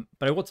 but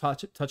I will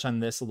touch on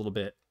this a little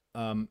bit.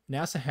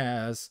 NASA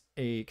has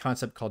a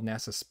concept called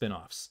NASA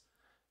spin-offs.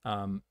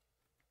 And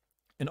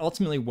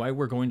ultimately why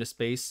we're going to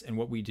space and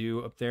what we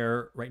do up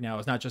there right now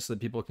is not just so that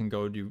people can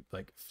go do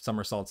like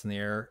somersaults in the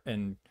air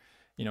and,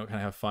 you know, kind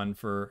of have fun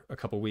for a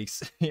couple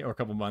weeks or a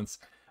couple months.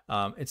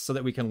 It's so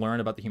that we can learn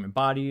about the human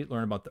body,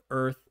 learn about the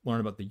Earth,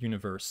 learn about the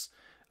universe.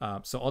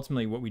 So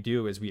ultimately what we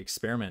do is we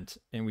experiment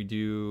and we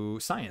do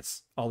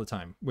science all the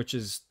time, which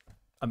is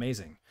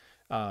amazing.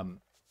 You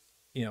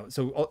know,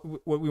 so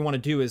what we want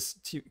to do is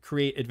to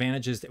create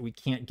advantages that we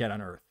can't get on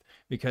Earth,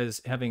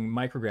 because having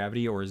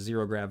microgravity or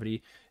zero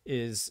gravity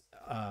is,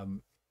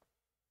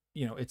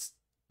 you know,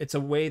 it's a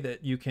way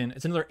that you can,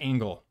 it's another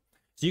angle.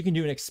 So you can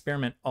do an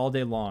experiment all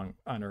day long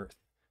on Earth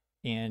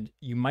and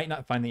you might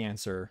not find the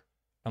answer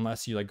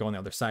unless you like go on the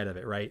other side of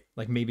it, right?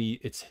 Like maybe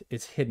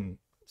it's hidden,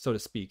 so to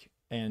speak.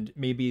 And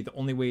maybe the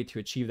only way to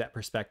achieve that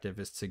perspective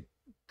is to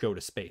go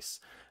to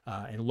space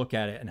and look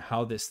at it and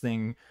how this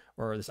thing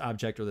or this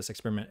object or this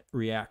experiment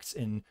reacts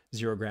in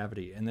zero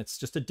gravity. And it's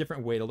just a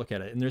different way to look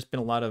at it. And there's been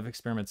a lot of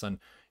experiments on,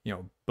 you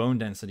know, bone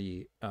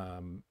density,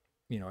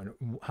 you know,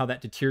 and how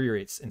that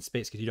deteriorates in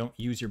space because you don't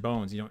use your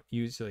bones, you don't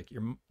use like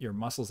your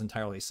muscles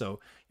entirely, so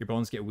your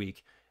bones get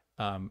weak.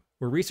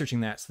 We're researching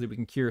that so that we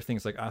can cure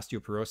things like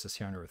osteoporosis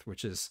here on Earth,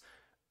 which is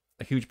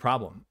a huge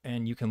problem.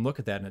 And you can look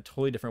at that in a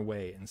totally different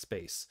way in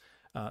space.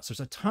 So there's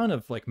a ton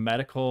of like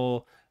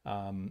medical,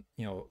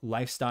 you know,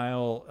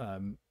 lifestyle,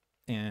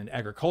 and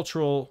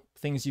agricultural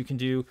things you can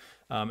do.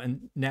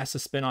 And NASA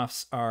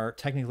spinoffs are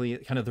technically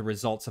kind of the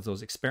results of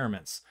those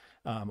experiments.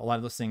 A lot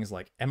of those things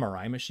like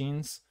MRI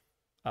machines,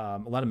 a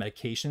lot of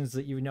medications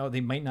that, you know,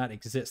 they might not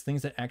exist.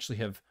 Things that actually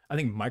have, I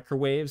think,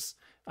 microwaves,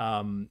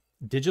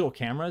 digital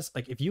cameras.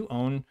 Like if you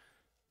own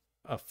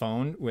a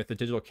phone with a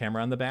digital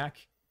camera on the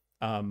back,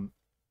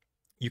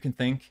 you can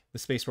thank the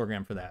space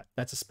program for that.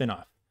 That's a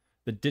spinoff.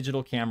 The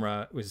digital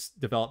camera was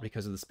developed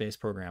because of the space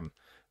program.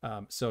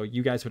 So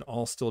you guys would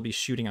all still be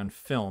shooting on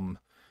film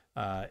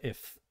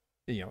if,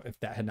 you know, if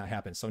that had not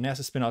happened. So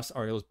NASA spinoffs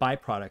are those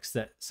byproducts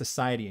that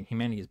society and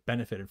humanity has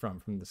benefited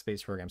from the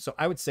space program. So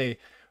I would say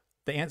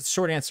the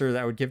short answer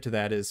that I would give to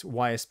that is,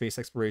 why is space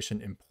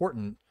exploration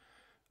important?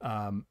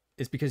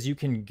 Is because you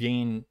can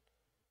gain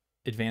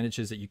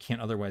advantages that you can't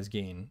otherwise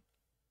gain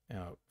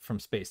from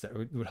space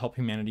that would help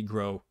humanity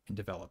grow and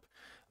develop.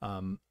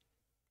 The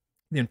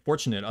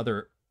unfortunate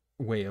other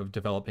way of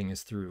developing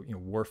is through, you know,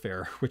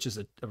 warfare, which is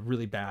a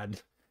really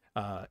bad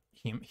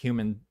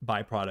human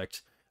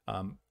byproduct.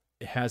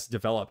 It has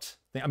developed,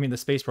 I mean, the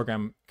space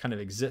program kind of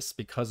exists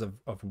because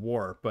of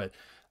war, but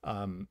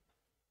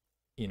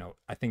you know,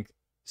 I think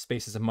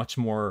space is a much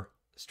more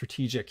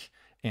strategic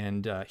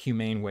and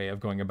humane way of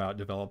going about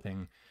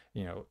developing,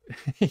 you know,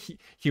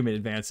 human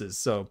advances.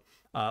 So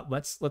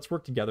let's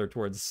work together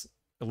towards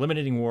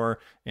eliminating war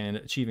and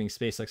achieving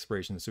space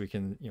exploration so we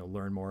can, you know,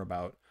 learn more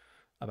about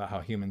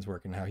how humans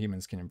work and how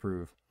humans can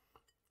improve.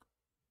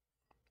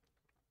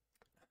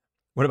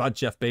 What about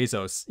Jeff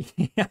Bezos?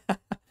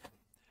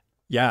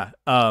 Yeah.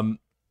 Oh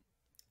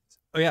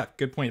yeah,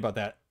 good point about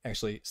that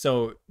actually.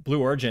 So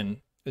Blue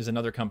Origin is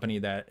another company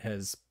that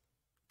has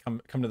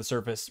come to the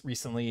surface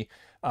recently.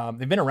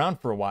 They've been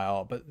around for a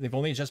while, but they've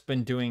only just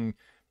been doing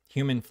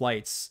human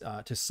flights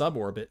to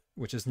suborbit,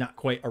 which is not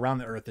quite around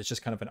the Earth. It's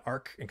just kind of an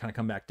arc and kind of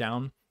come back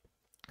down.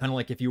 Kind of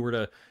like if you were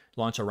to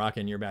launch a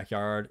rocket in your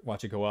backyard,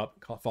 watch it go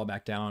up, fall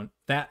back down.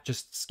 That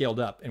just scaled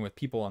up and with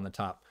people on the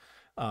top.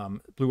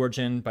 Blue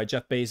Origin by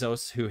Jeff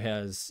Bezos, who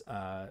has,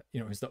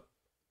 who's the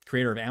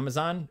creator of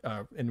Amazon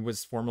and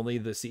was formerly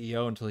the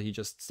CEO until he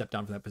just stepped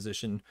down from that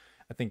position,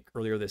 I think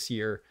earlier this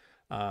year.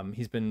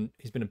 He's been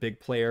a big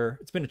player.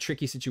 It's been a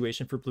tricky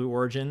situation for Blue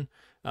Origin.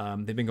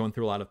 They've been going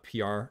through a lot of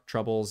PR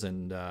troubles,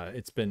 and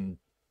it's been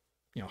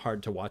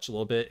hard to watch a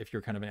little bit if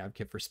you're kind of an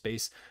advocate for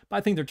space. But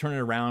I think they're turning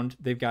it around.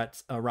 They've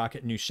got a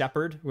rocket, New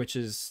Shepard, which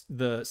is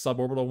the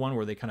suborbital one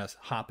where they kind of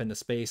hop into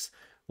space,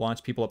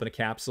 launch people up in a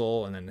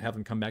capsule, and then have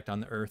them come back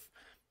down to Earth.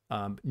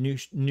 New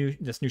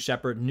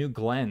Shepard, New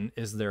Glenn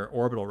is their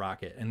orbital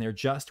rocket, and they're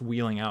just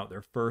wheeling out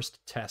their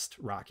first test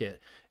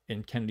rocket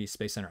in Kennedy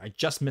Space Center. I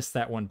just missed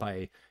that one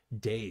by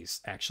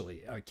days,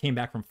 actually. I came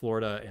back from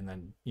Florida, and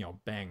then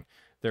bang,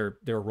 they're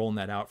rolling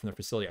that out from their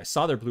facility. I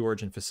saw their Blue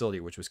Origin facility,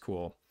 which was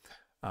cool.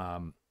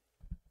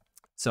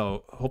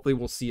 So hopefully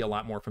we'll see a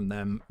lot more from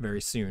them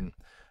very soon.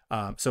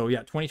 So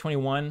yeah,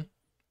 2021,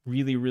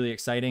 really, really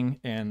exciting,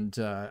 and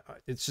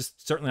it's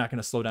just certainly not going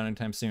to slow down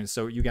anytime soon.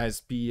 So you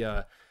guys be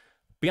on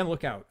the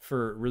lookout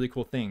for really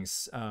cool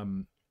things.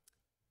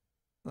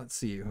 Let's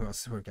see who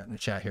else we've got in the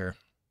chat here.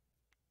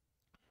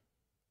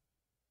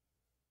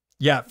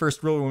 Yeah,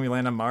 first rule when we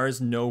land on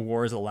Mars, no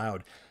wars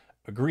allowed.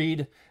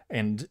 Agreed,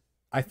 and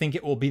I think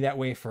it will be that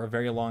way for a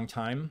very long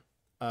time.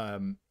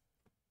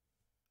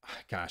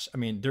 Gosh, I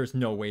mean, there's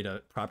no way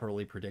to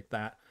properly predict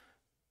that.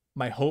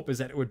 My hope is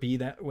that it would be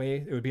that way.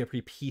 It would be a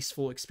pretty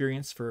peaceful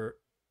experience for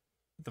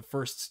the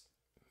first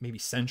maybe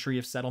century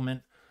of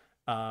settlement.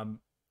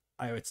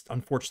 It's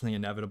unfortunately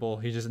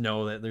inevitable. You just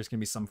know that there's going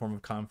to be some form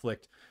of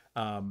conflict.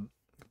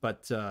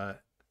 But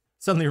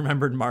suddenly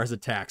remembered Mars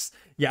attacks.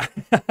 Yeah.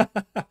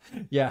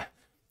 Yeah.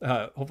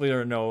 Hopefully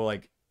there are no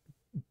like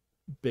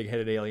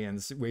big-headed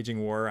aliens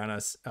waging war on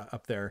us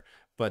up there.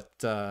 But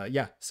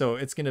yeah, so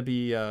it's going to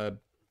be a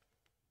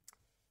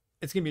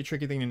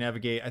tricky thing to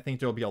navigate. I think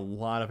there'll be a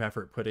lot of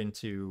effort put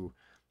into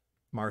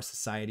Mars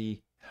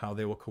society, how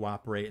they will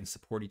cooperate and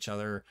support each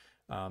other,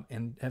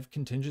 and have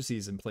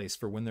contingencies in place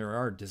for when there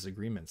are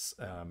disagreements,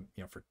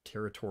 for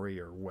territory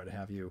or what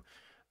have you.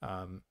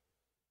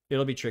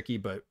 It'll be tricky,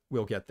 but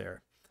we'll get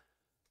there.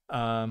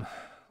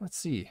 Let's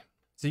see.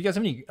 So you guys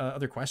have any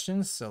other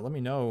questions? So let me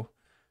know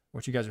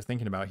what you guys are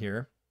thinking about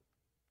here.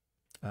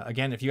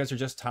 Again, if you guys are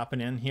just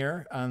hopping in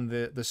here on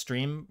the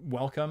stream,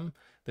 welcome.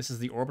 This is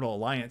the Orbital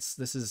Alliance.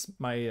 This is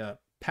my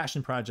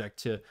passion project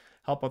to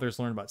help others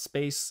learn about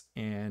space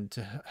and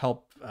to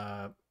help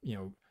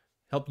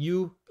help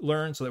you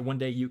learn so that one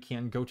day you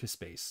can go to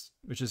space,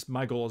 which is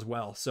my goal as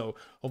well. So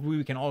hopefully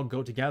we can all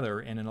go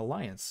together in an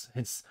alliance,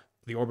 hence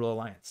the Orbital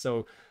Alliance.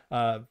 So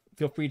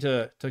feel free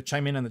to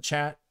chime in on the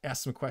chat,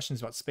 ask some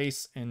questions about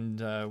space, and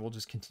we'll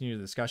just continue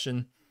the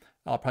discussion.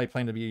 I'll probably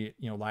plan to be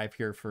live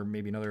here for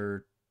maybe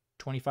another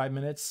 25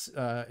 minutes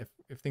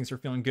if things are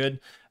feeling good.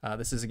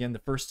 This is again the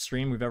first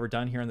stream we've ever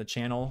done here on the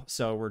channel,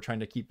 so we're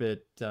trying to keep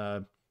it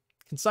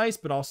concise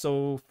but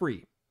also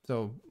free.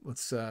 So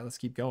let's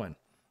keep going.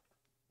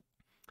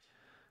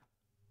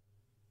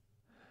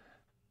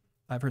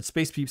 I've heard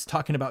space peeps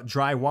talking about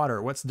dry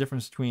water. What's the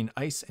difference between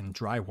ice and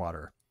dry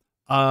water?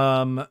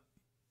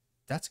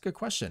 That's a good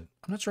question.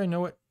 I'm not sure I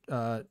know what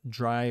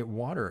dry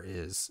water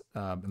is.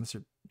 Unless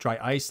you're dry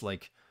ice,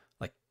 like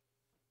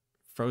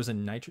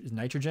frozen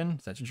nitrogen.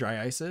 Is that what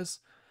dry ice is?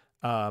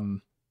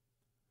 I'd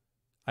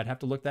have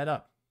to look that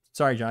up.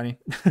 Sorry, Johnny.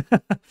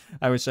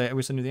 I wish I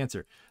knew the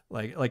answer.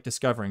 Like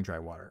discovering dry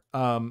water.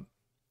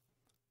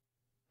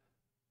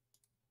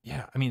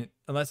 Yeah, I mean,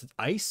 unless it's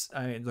ice,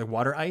 like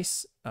water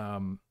ice.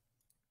 That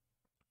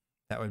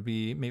would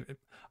be maybe.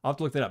 I'll have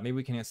to look that up. Maybe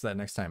we can answer that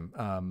next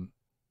time.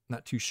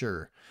 Not too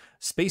sure.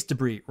 Space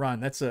debris,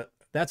 Ron. That's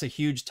a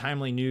huge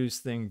timely news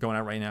thing going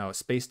out right now.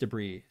 Space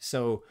debris.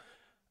 So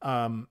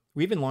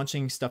we've been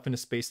launching stuff into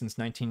space since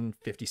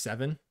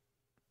 1957,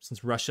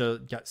 since Russia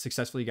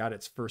successfully got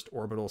its first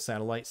orbital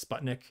satellite,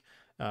 Sputnik.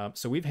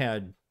 So we've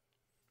had,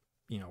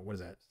 what is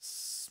that?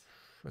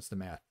 What's the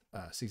math?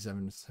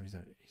 67,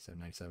 77, 87,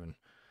 97,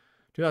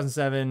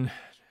 2007,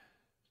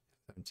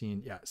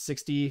 17. Yeah,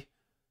 60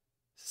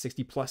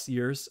 plus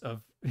years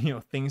of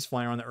things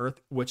flying around the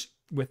Earth, which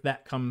with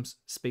that comes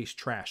space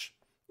trash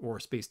or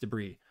space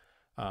debris,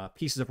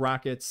 pieces of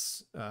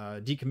rockets,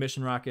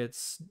 decommissioned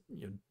rockets,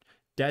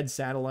 dead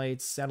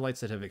satellites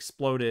that have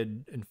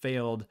exploded and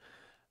failed,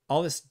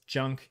 all this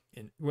junk,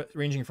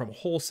 ranging from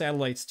whole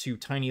satellites to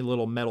tiny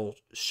little metal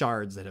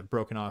shards that have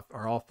broken off,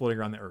 are all floating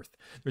around the Earth.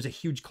 There's a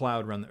huge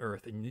cloud around the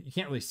Earth, and you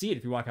can't really see it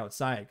if you walk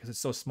outside because it's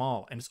so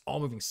small and it's all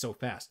moving so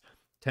fast,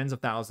 tens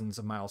of thousands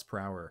of miles per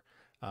hour.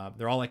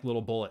 They're all like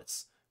little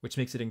bullets, which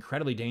makes it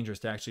incredibly dangerous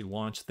to actually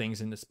launch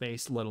things into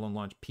space, let alone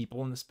launch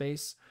people into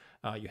space.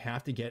 You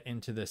have to get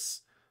into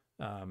this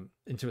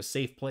into a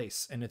safe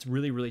place, and it's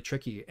really, really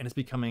tricky, and it's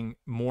becoming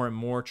more and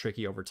more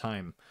tricky over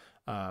time,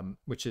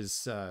 which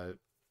is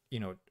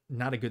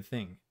not a good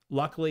thing.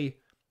 Luckily,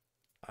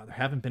 there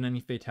haven't been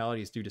any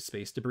fatalities due to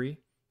space debris.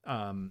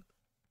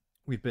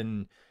 We've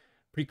been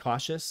pretty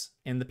cautious,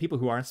 and the people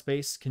who are in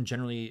space can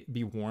generally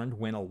be warned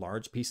when a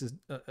large piece is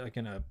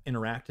going to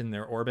interact in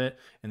their orbit,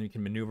 and you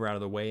can maneuver out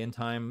of the way in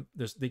time.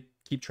 They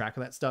keep track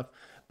of that stuff,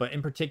 but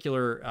in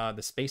particular,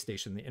 the space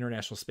station, the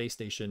International Space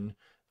Station,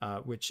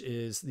 which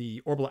is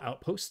the orbital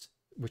outpost,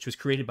 which was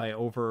created by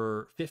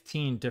over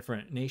 15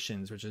 different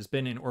nations, which has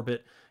been in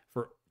orbit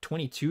for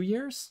 22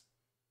 years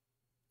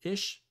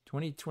ish,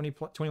 21,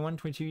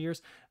 22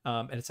 years.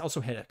 And it's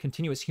also had a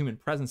continuous human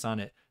presence on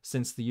it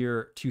since the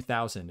year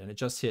 2000. And it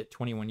just hit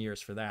 21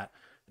 years for that,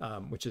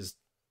 which has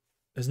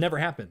never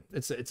happened.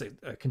 It's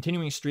a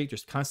continuing streak.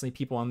 There's constantly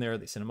people on there.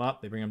 They send them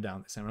up, they bring them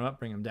down, they send them up,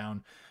 bring them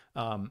down.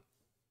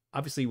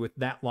 Obviously, with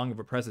that long of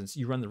a presence,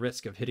 you run the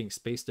risk of hitting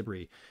space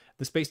debris.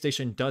 The space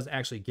station does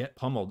actually get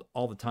pummeled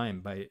all the time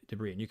by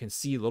debris, and you can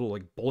see little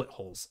like bullet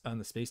holes on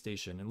the space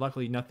station. And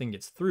luckily, nothing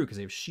gets through because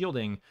they have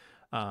shielding.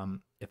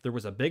 If there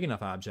was a big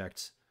enough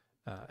object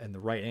in the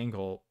right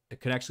angle, it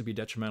could actually be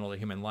detrimental to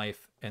human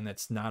life, and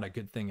that's not a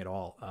good thing at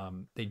all.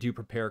 They do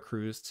prepare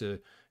crews to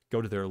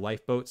go to their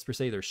lifeboats, per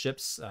se, their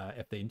ships,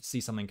 if they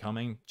see something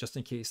coming, just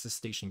in case the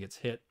station gets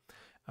hit.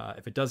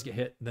 If it does get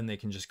hit, then they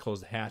can just close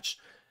the hatch,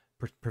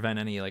 prevent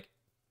any like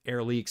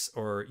air leaks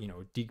or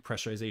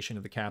depressurization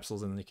of the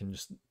capsules, and then they can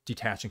just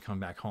detach and come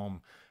back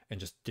home and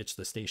just ditch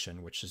the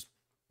station, which is,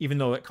 even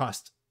though it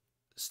costs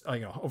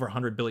over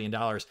 $100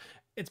 billion,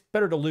 it's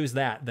better to lose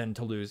that than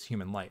to lose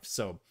human life.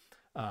 So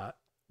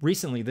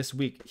recently, this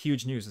week,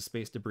 huge news of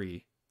space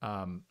debris.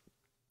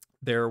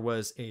 There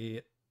was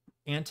a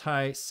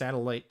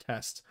anti-satellite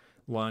test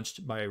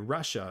launched by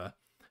Russia,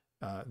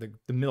 the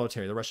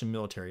military, the Russian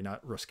military,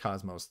 not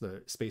Roscosmos,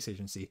 the space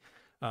agency,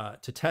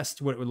 to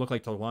test what it would look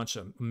like to launch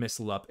a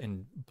missile up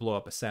and blow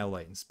up a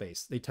satellite in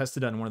space. They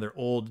tested it on one of their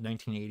old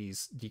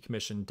 1980s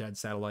decommissioned dead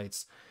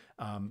satellites,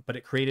 but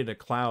it created a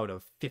cloud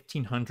of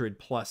 1,500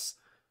 plus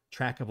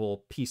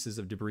trackable pieces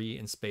of debris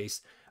in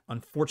space.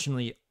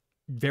 Unfortunately,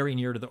 very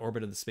near to the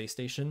orbit of the space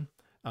station.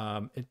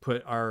 It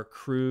put our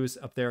crews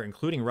up there,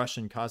 including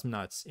Russian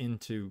cosmonauts,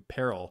 into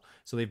peril.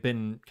 So they've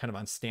been kind of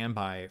on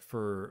standby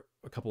for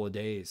a couple of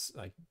days,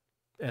 like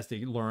as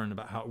they learn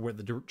about where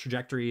the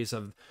trajectories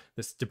of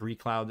this debris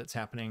cloud that's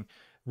happening.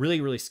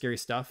 Really, really scary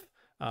stuff.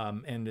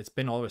 And it's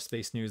been all over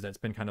space news that's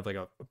been kind of like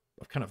a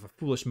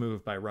foolish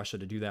move by Russia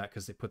to do that,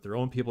 because they put their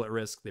own people at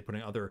risk. They put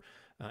in other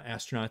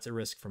astronauts at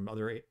risk from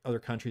other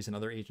countries and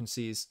other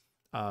agencies.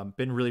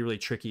 Been really, really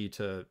tricky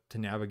to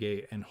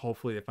navigate, and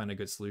hopefully they find a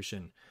good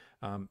solution.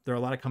 There are a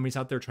lot of companies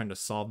out there trying to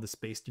solve the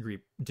space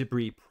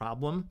debris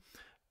problem,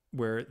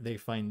 where they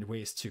find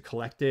ways to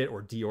collect it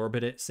or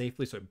deorbit it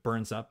safely so it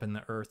burns up in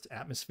the Earth's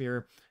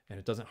atmosphere and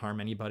it doesn't harm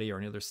anybody or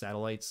any other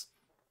satellites.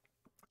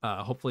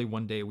 Hopefully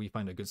one day we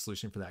find a good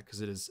solution for that, because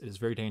it is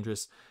very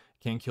dangerous,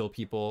 can kill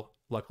people.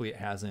 Luckily it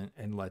hasn't,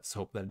 and let's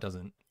hope that it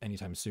doesn't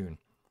anytime soon.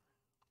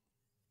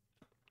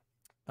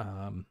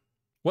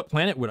 What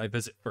planet would I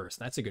visit first?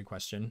 That's a good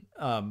question.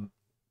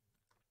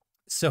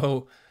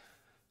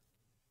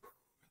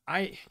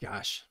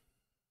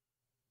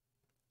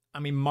 I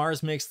mean,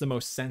 Mars makes the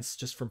most sense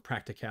just from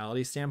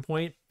practicality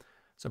standpoint.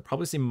 So I'd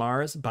probably say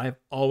Mars, but I've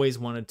always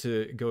wanted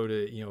to go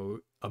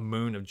to, a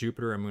moon of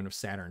Jupiter, a moon of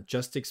Saturn,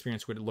 just to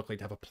experience what it looked like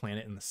to have a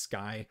planet in the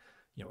sky,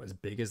 as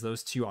big as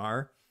those two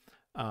are.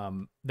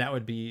 That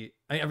would be,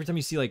 every time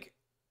you see like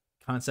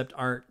concept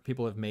art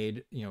people have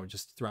made,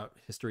 just throughout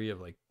history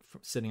of like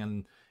sitting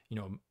on,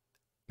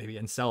 maybe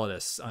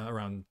Enceladus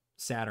around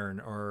Saturn,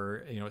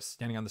 or,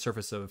 standing on the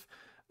surface of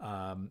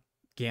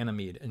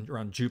Ganymede and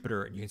around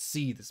Jupiter, and you can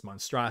see this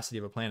monstrosity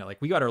of a planet. Like,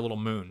 we got our little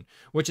moon,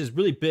 which is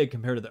really big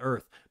compared to the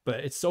Earth,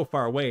 but it's so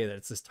far away that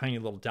it's this tiny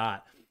little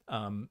dot.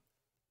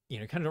 You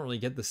kind of don't really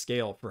get the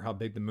scale for how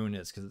big the moon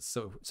is, because it's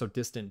so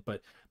distant.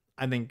 But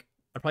I think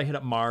I'd probably hit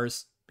up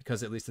Mars,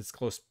 because at least it's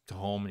close to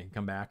home and you can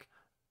come back.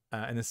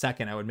 And the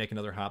second, I would make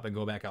another hop and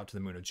go back out to the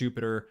moon of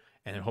Jupiter,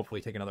 and then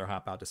hopefully take another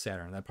hop out to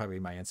Saturn. That'd probably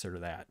be my answer to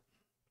that.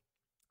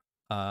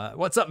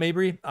 What's up,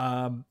 Mabry?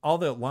 All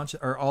the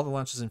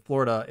launches in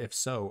Florida? If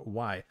so,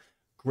 why?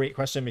 Great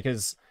question,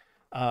 because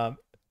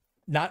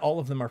not all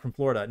of them are from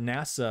Florida.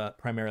 NASA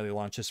primarily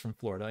launches from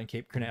Florida and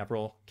Cape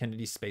Canaveral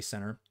Kennedy Space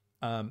Center.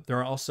 There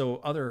are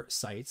also other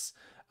sites.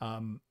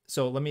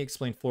 So let me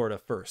explain Florida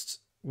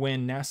first.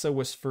 When NASA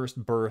was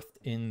first birthed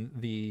in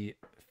the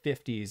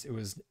 50s, it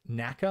was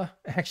NACA,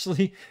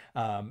 actually.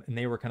 And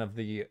they were kind of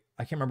I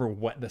can't remember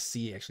what the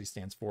C actually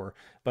stands for,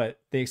 but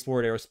they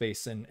explored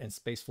aerospace and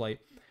space flight.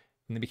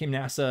 When they became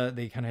NASA,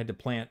 they kind of had to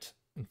plant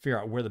and figure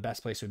out where the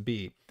best place would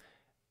be.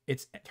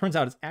 It turns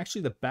out it's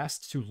actually the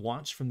best to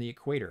launch from the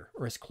equator,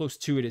 or as close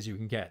to it as you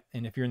can get.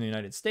 And if you're in the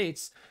United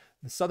States,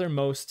 the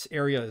southernmost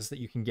areas that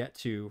you can get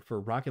to for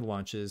rocket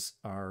launches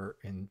are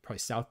in probably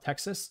South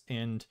Texas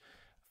and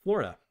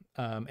Florida.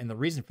 And the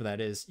reason for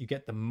that is you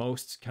get the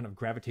most kind of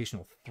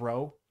gravitational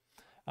throw.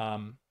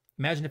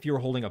 imagine if you were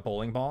holding a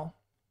bowling ball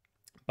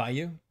by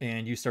you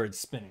and you started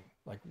spinning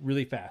like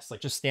really fast, like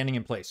just standing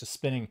in place, just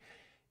spinning.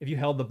 If you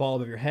held the ball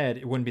above your head,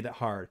 it wouldn't be that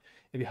hard.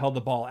 If you held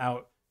the ball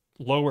out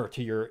lower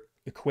to your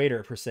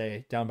equator per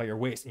se, down by your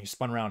waist, and you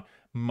spun around,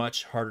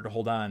 much harder to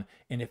hold on.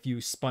 And if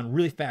you spun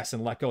really fast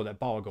and let go, that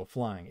ball would go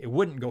flying. It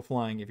wouldn't go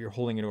flying if you're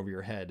holding it over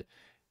your head.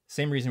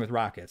 Same reason with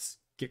rockets.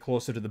 Get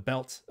closer to the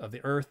belt of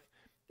the earth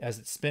as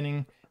it's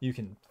spinning, you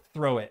can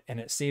throw it, and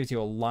it saves you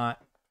a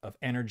lot of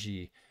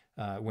energy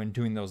when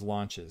doing those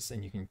launches,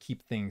 and you can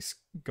keep things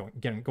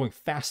going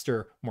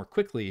faster more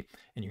quickly,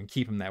 and you can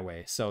keep them that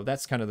way. So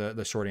that's kind of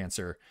the short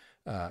answer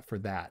for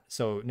that.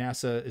 So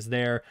NASA is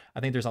there. I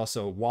think there's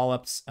also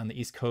Wallops on the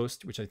East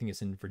Coast, which I think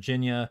is in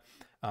Virginia.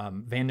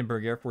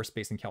 Vandenberg Air Force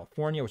Base in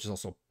California, which is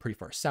also pretty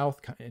far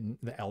south in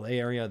the LA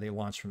area. They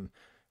launch from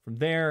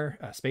there.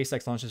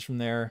 SpaceX launches from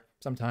there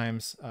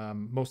sometimes,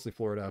 mostly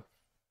Florida.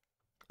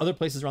 Other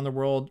places around the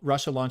world,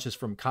 Russia launches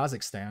from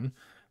Kazakhstan,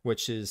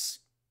 which is,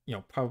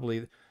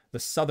 probably the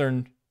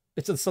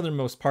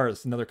southernmost part.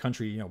 It's another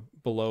country,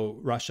 below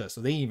Russia.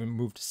 So they even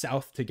moved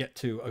south to get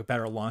to a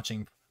better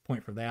launching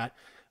point for that.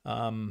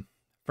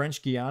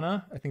 French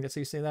Guiana, I think that's how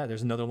you say that.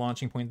 There's another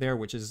launching point there,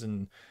 which is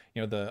in,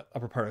 the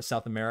upper part of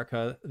South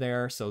America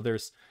there. So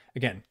there's,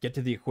 again, get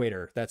to the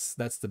equator. That's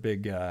the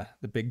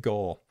big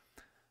goal.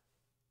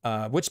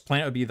 Which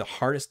planet would be the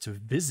hardest to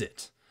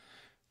visit?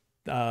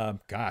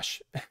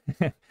 Gosh.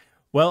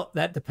 Well,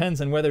 that depends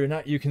on whether or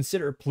not you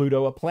consider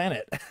Pluto a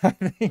planet. I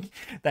think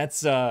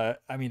that's, I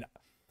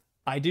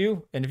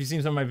do. And if you've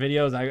seen some of my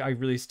videos, I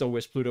really still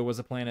wish Pluto was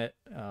a planet.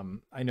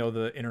 I know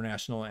the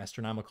International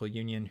Astronomical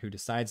Union, who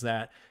decides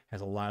that,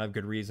 has a lot of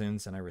good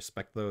reasons, and I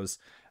respect those.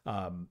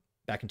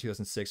 Back in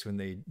 2006, when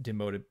they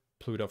demoted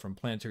Pluto from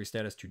planetary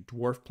status to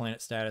dwarf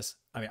planet status,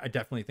 I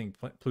definitely think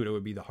Pluto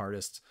would be the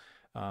hardest.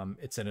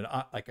 It's in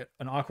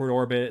an awkward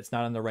orbit. It's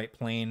not on the right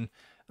plane.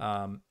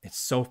 It's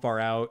so far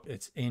out.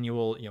 Its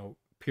annual,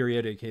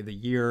 period, aka the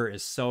year,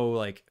 is so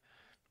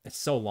it's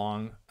so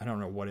long. I don't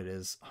know what it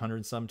is,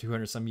 100 some,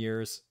 200 some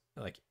years.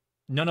 Like,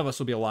 none of us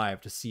will be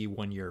alive to see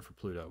 1 year for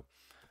Pluto.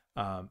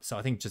 So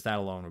I think just that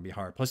alone would be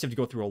hard. Plus, you have to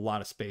go through a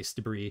lot of space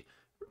debris,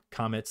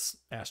 comets,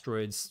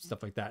 asteroids,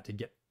 stuff like that to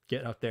get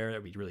out there.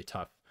 That'd be really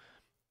tough.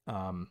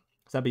 So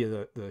that'd be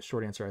the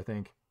short answer, I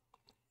think.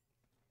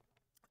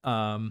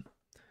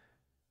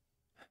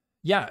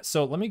 Yeah,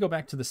 so let me go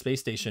back to the space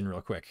station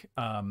real quick.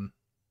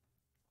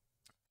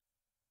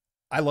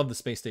 I love the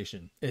space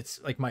station. It's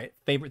like my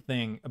favorite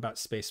thing about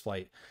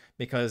spaceflight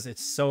because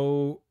it's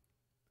so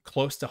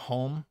close to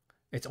home.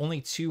 It's only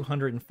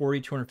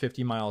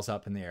 250 miles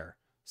up in the air.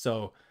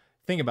 So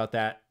think about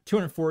that.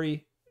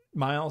 240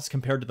 miles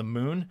compared to the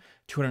moon,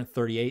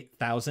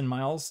 238,000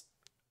 miles.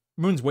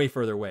 Moon's way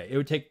further away. It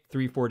would take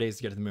 3-4 days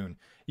to get to the moon.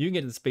 You can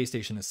get to the space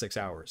station in 6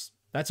 hours.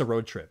 That's a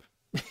road trip.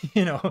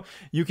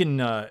 You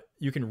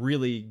can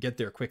really get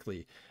there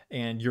quickly,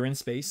 and you're in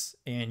space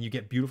and you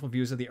get beautiful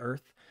views of the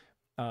earth.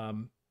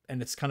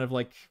 And it's kind of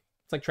like,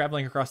 it's like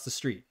traveling across the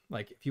street.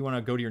 Like, if you want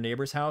to go to your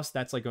neighbor's house,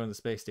 that's like going to the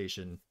space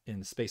station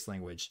in space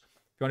language.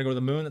 If you want to go to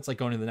the moon, that's like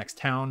going to the next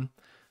town.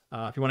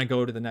 If you want to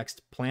go to the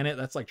next planet,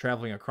 that's like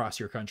traveling across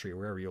your country,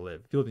 wherever you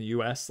live. If you live in the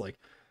US, like,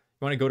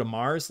 you want to go to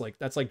Mars, like,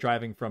 that's like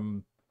driving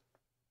from,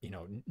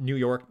 New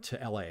York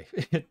to LA.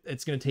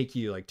 It's going to take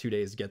you like 2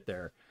 days to get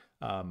there.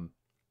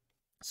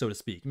 So to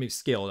speak, maybe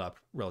scale it up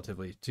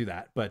relatively to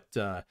that. But,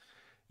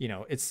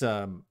 it's,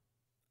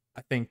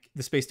 I think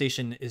the space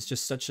station is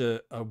just such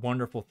a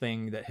wonderful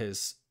thing that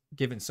has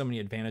given so many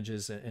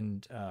advantages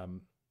and,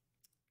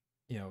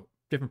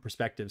 different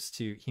perspectives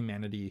to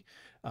humanity.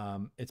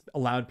 It's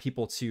allowed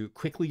people to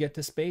quickly get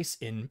to space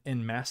in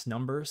mass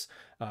numbers.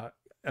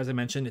 As I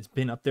mentioned, it's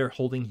been up there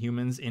holding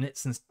humans in it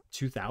since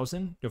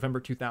 2000, November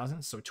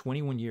 2000, so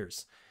 21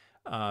 years.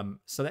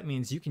 So that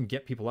means you can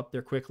get people up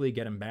there quickly,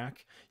 get them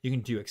back. You can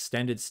do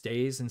extended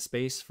stays in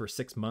space for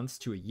 6 months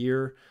to a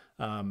year.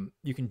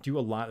 You can do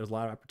there's a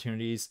lot of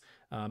opportunities.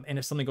 And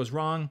if something goes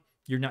wrong,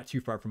 you're not too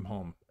far from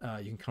home.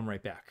 You can come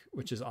right back,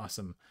 which is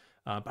awesome.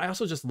 But I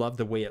also just love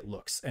the way it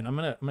looks. And I'm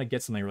gonna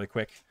get something really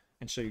quick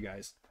and show you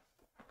guys.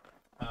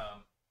 I'm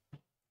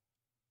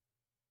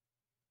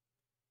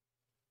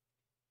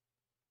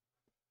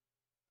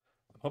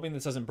hoping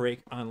this doesn't break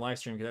on live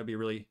stream, because that'd be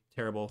really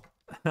terrible.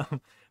 But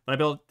I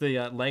built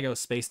the Lego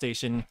space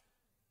station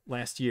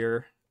last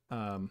year.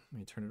 Let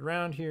me turn it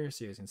around here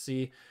so you guys can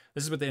see.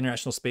 This is what the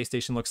International Space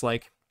Station looks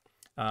like.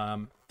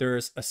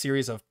 There's a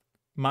series of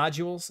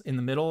modules in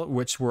the middle,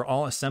 which were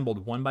all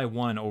assembled one by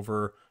one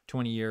over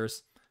 20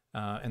 years.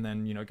 And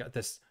then, got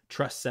this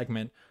truss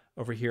segment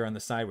over here on the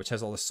side, which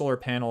has all the solar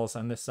panels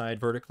on this side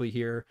vertically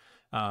here.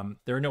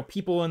 There are no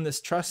people in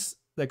this truss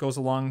that goes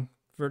along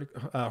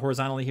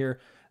horizontally here.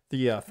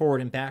 The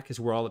forward and back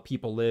is where all the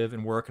people live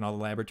and work, and all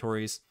the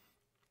laboratories.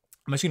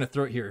 I'm actually going to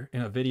throw it here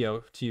in a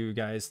video to you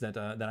guys that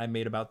I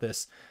made about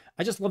this.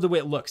 I just love the way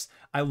it looks.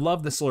 I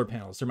love the solar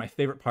panels. They're my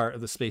favorite part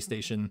of the space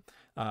station.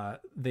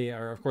 They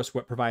are, of course,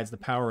 what provides the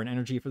power and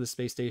energy for the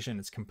space station.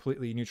 It's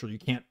completely neutral. You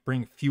can't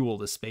bring fuel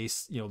to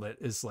space, that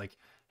is like,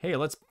 hey,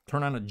 let's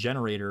turn on a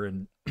generator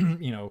and,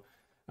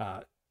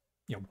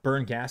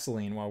 burn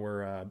gasoline while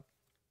we're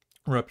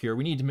up here.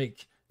 We need to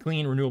make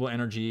clean, renewable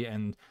energy.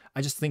 And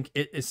I just think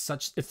it's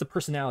the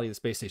personality of the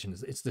space station.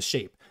 It's the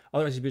shape.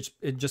 Otherwise,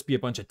 it'd just be a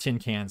bunch of tin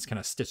cans kind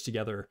of stitched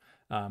together.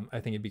 I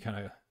think it'd be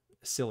kind of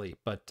silly,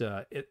 but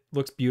it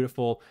looks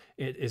beautiful.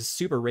 It is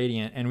super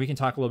radiant, and we can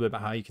talk a little bit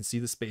about how you can see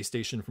the space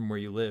station from where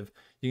you live.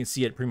 You can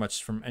see it pretty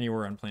much from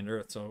anywhere on planet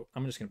Earth. So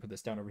I'm just gonna put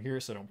this down over here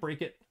so I don't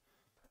break it.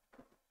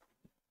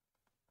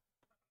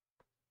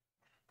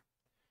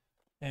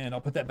 And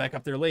I'll put that back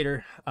up there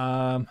later.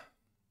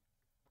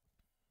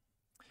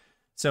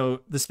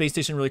 So the space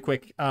station really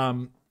quick.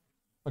 I'll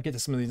get to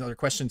some of these other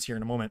questions here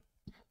in a moment.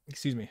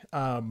 Excuse me.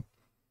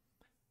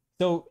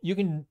 So you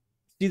can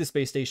see the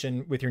space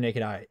station with your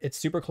naked eye. It's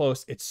super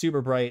close. It's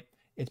super bright.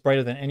 It's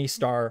brighter than any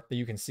star that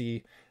you can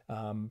see,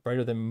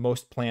 brighter than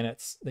most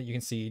planets that you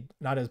can see.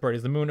 Not as bright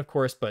as the moon, of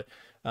course, but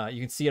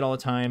you can see it all the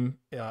time.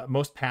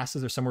 Most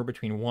passes are somewhere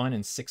between 1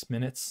 and 6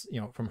 minutes,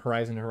 from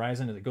horizon to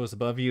horizon as it goes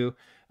above you.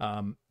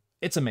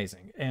 It's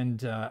amazing.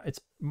 And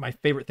it's my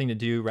favorite thing to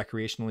do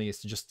recreationally is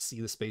to just see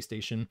the space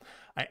station.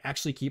 I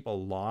actually keep a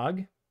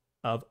log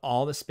of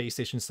all the space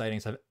station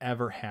sightings I've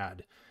ever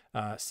had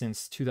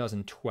since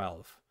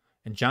 2012.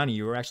 And Johnny,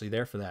 you were actually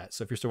there for that.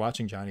 So if you're still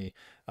watching, Johnny,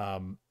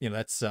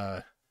 that's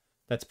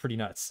pretty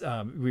nuts.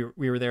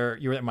 We were there.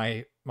 You were at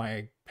my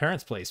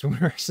parents' place when we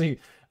were actually.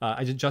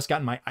 I just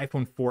gotten my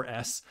iPhone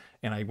 4S,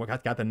 and I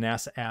got the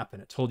NASA app,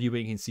 and it told you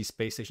we can see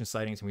space station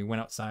sightings. And we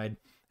went outside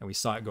and we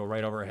saw it go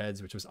right over our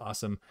heads, which was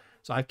awesome.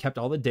 So I've kept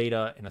all the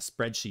data in a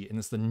spreadsheet, and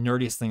it's the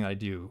nerdiest thing I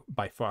do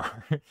by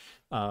far.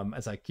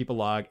 As I keep a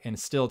log, and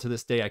still to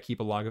this day, I keep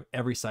a log of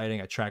every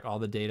sighting. I track all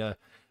the data,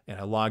 and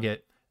I log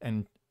it.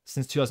 And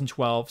since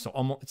 2012, so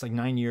almost it's like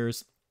 9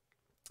 years,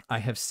 I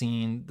have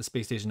seen the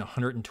space station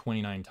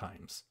 129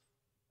 times,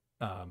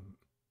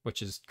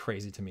 which is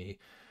crazy to me.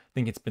 I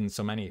think it's been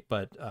so many,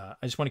 but I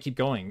just want to keep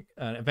going.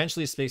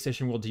 Eventually, the space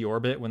station will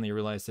deorbit when they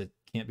realize it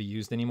can't be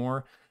used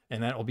anymore,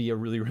 and that will be a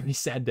really, really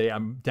sad day.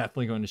 I'm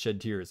definitely going to shed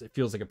tears. It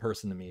feels like a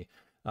person to me.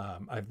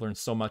 I've learned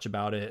so much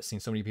about it, seen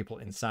so many people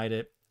inside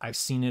it. I've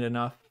seen it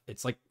enough.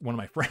 It's like one of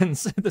my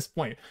friends at this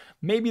point.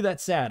 Maybe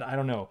that's sad. I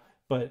don't know.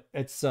 But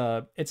it's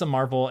a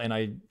marvel, and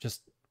I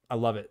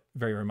love it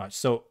very, very much.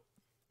 So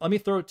let me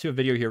throw it to a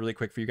video here really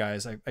quick for you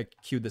guys. I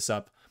queued this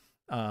up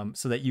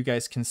so that you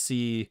guys can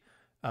see,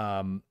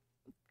 what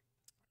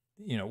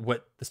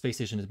the space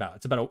station is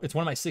about. It's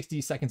one of my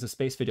 60 seconds of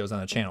space videos on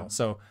the channel.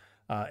 So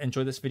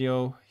enjoy this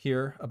video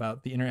here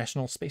about the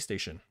International Space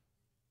Station.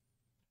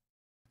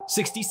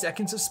 60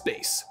 seconds of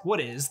space. What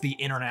is the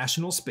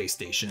International Space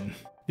Station?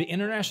 The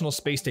International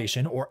Space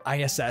Station, or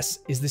ISS,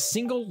 is the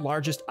single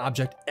largest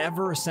object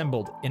ever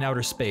assembled in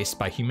outer space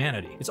by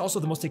humanity. It's also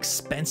the most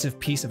expensive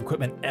piece of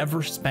equipment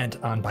ever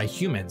spent on by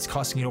humans,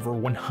 costing it over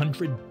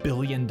 $100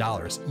 billion.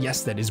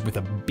 Yes, that is with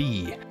a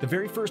B. The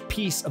very first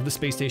piece of the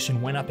space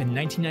station went up in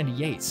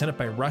 1998, sent up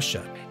by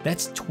Russia.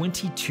 That's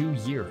 22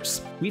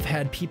 years. We've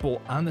had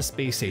people on the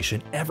space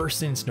station ever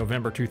since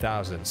November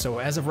 2000. So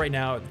as of right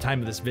now, at the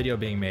time of this video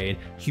being made,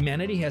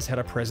 humanity has had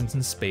a presence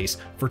in space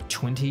for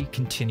 20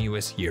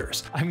 continuous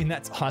years. I mean,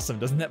 that's awesome.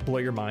 Doesn't that blow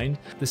your mind?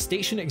 The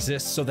station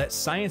exists so that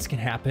science can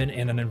happen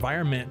in an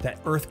environment that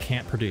Earth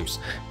can't produce,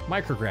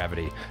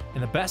 microgravity.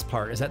 And the best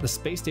part is that the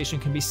space station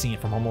can be seen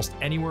from almost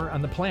anywhere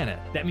on the planet.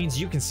 That means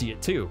you can see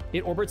it too.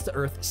 It orbits the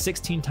Earth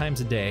 16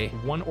 times a day.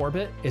 One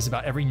orbit is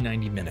about every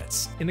 90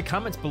 minutes. In the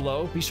comments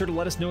below, be sure to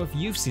let us know if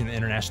you've seen the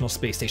International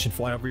Space Station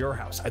fly over your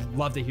house. I'd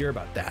love to hear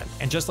about that.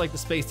 And just like the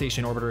space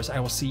station orbiters, I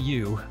will see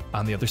you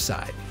on the other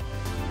side.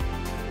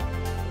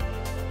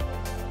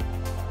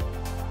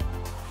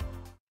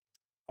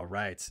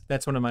 Right,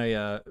 that's one of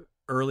my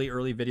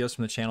early videos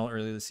from the channel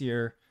earlier this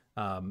year.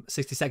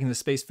 60 seconds of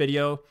space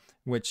video,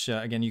 which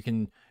again, you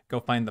can go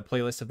find the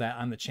playlist of that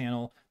on the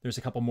channel. There's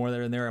a couple more that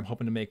are in there. I'm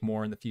hoping to make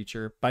more in the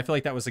future, but I feel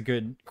like that was a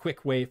good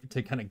quick way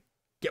to kind of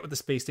get what the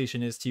space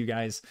station is to you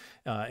guys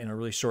in a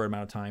really short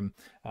amount of time.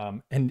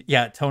 And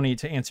yeah, Tony,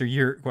 to answer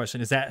your question,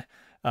 is that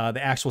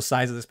the actual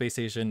size of the space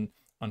station?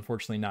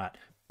 Unfortunately not.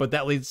 But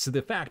that leads to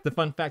the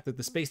fun fact that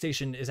the space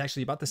station is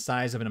actually about the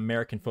size of an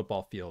American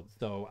football field.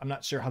 So I'm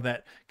not sure how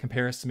that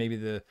compares to maybe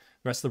the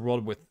rest of the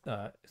world with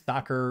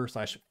soccer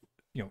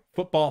 /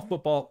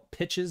 football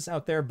pitches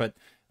out there. But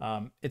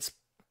it's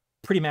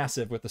pretty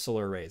massive with the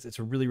solar arrays. It's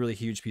a really, really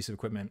huge piece of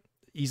equipment.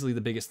 Easily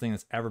the biggest thing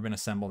that's ever been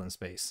assembled in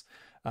space.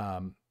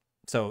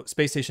 So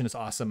space station is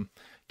awesome.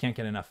 Can't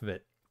get enough of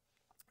it.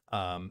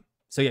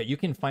 So yeah, you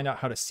can find out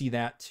how to see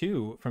that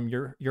too from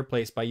your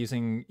place by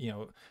using,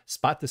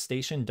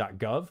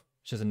 spotthestation.gov,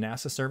 which is a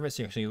NASA service.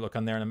 You actually look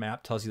on there on a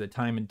map, tells you the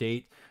time and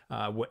date,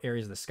 what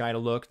areas of the sky to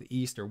look, the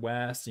east or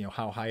west,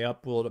 how high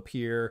up will it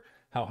appear,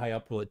 how high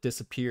up will it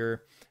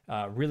disappear.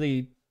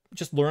 Really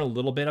just learn a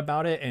little bit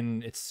about it,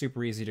 and it's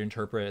super easy to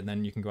interpret, and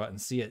then you can go out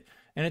and see it.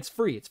 And it's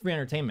free. It's free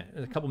entertainment.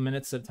 A couple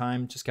minutes at a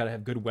time. Just got to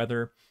have good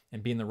weather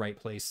and be in the right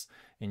place,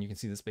 and you can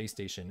see the space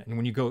station. And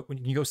when you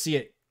go see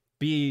it,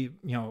 be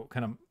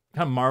kind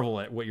of marvel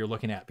at what you're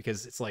looking at,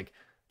 because it's like,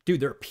 dude,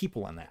 there are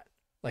people on that.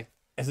 Like,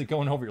 as it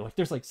going over, you're like,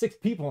 there's like 6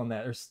 people in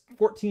that, there's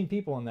 14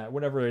 people in that,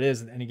 whatever it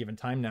is at any given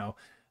time now.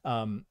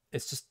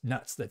 It's just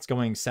nuts. That's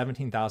going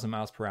 17,000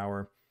 miles per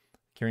hour,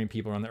 carrying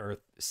people around the Earth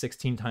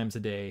 16 times a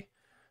day.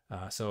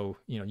 So,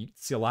 you know, you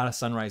see a lot of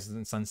sunrises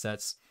and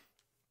sunsets.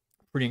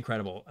 Pretty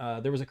incredible.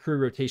 There was a crew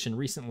rotation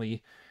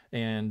recently,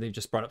 and they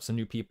just brought up some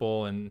new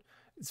people, and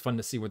it's fun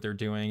to see what they're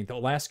doing. The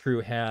last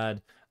crew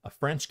had a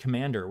French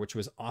commander, which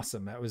was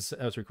awesome. That was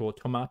really cool.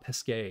 Thomas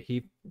Pesquet.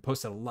 He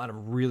posted a lot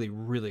of really,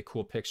 really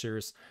cool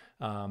pictures.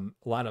 A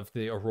lot of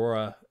the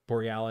Aurora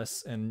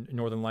Borealis and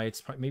Northern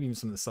Lights, maybe even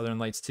some of the Southern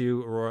Lights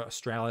too, Aurora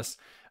Australis.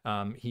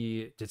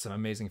 He did some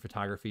amazing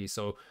photography.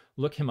 So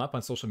look him up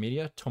on social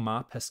media,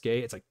 Thomas Pesquet.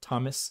 It's like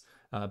Thomas,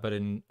 but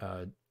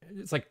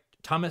it's like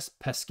Thomas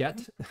Pesquet,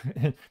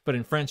 but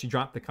in French, you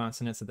drop the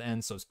consonants at the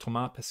end. So it's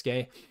Thomas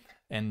Pesquet.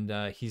 And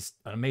he's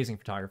an amazing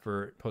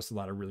photographer, posted a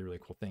lot of really, really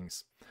cool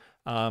things.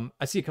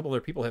 I see a couple other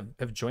people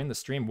have joined the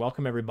stream.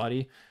 Welcome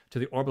everybody to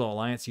the Orbital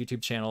Alliance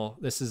YouTube channel.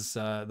 This is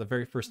the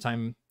very first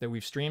time that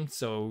we've streamed,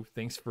 so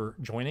thanks for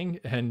joining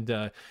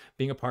and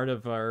being a part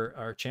of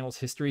our channel's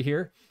history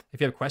here.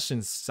 If you have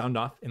questions, sound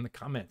off in the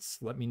comments.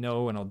 Let me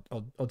know, and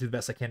I'll do the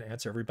best I can to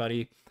answer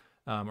everybody,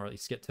 or at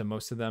least get to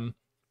most of them.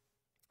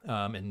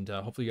 And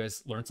hopefully you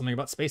guys learned something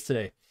about space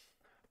today.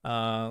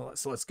 So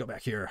let's go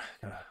back here.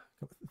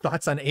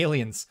 Thoughts on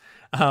aliens.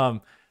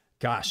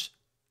 Gosh,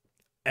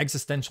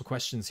 existential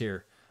questions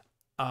here.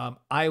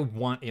 I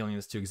want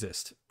aliens to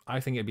exist. I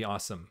think it'd be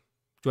awesome.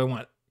 Do I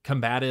want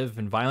combative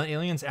and violent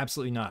aliens?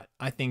 Absolutely not.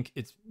 I think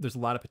there's a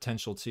lot of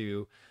potential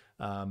to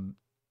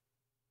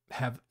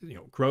have, you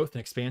know, growth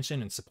and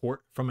expansion and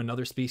support from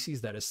another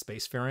species that is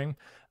spacefaring.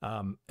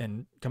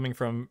 And coming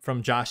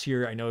from Josh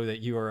here, I know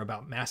that you are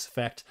about Mass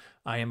Effect.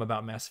 I am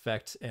about Mass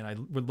Effect, and I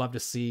would love to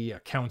see a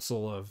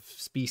council of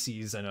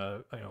species and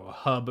a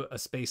hub, a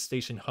space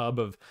station hub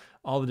of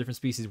all the different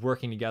species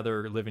working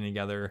together, living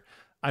together.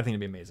 I think it'd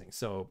be amazing.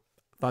 So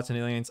thoughts on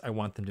aliens? I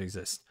want them to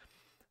exist.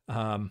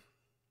 Matt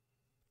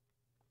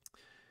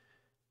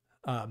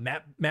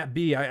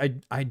B,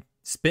 I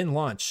spin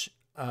launch.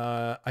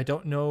 I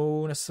don't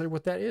know necessarily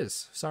what that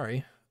is.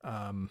 Sorry.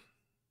 I'll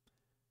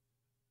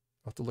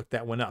have to look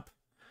that one up.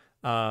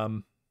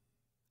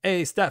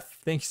 Hey, Steph,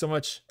 thank you so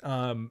much.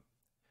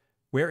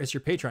 Where is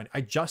your Patreon? I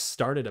just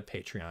started a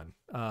Patreon.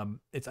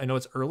 I know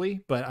it's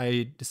early, but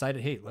I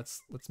decided, hey,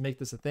 let's make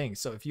this a thing.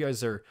 So if you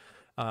guys are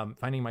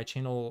finding my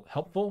channel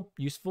helpful,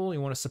 useful,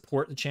 you want to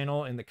support the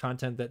channel and the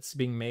content that's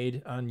being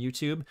made on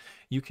YouTube,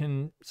 you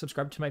can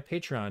subscribe to my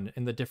Patreon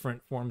in the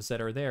different forms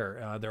that are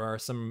there. There are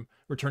some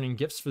returning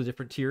gifts for the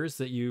different tiers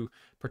that you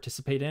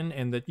participate in,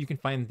 and that you can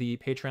find the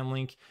Patreon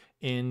link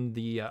in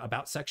the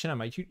About section on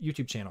my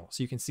YouTube channel.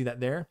 So you can see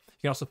that there.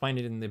 You can also find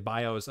it in the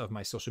bios of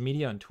my social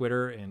media on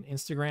Twitter and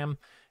Instagram.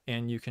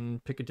 And you can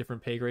pick a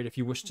different pay grade if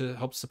you wish to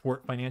help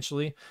support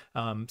financially.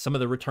 Some of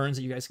the returns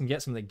that you guys can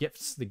get, some of the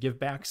gifts, the give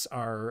backs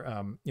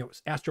are,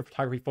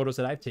 astrophotography photos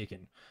that I've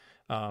taken.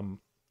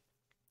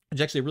 It's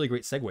actually a really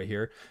great segue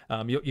here.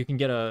 You can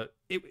get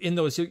in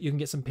those, you can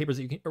get some papers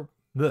that you can,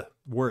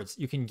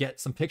 you can get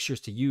some pictures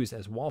to use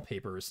as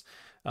wallpapers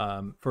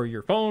for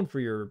your phone, for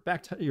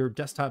your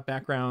desktop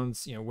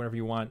backgrounds, whatever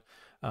you want.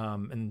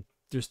 And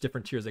there's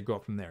different tiers that go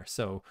up from there.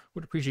 So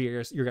would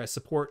appreciate your guys'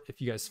 support. If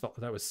you guys felt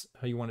that was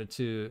how you wanted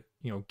to,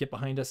 get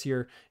behind us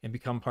here and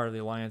become part of the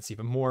Alliance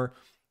even more,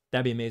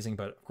 that'd be amazing.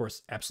 But of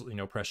course, absolutely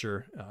no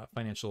pressure.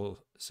 Financial,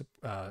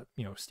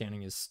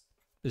 standing is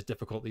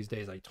difficult these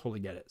days. I totally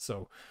get it.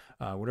 So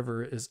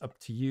whatever is up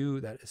to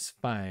you, that is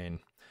fine.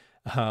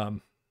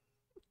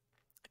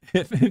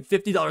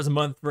 $50 a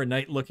month for a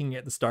night looking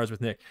at the stars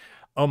with Nick.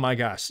 Oh my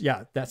gosh.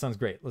 Yeah, that sounds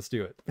great. Let's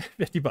do it.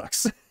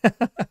 $50.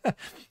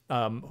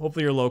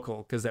 Hopefully you're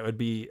local, because that would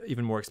be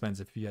even more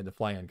expensive if you had to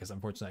fly in, because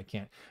unfortunately I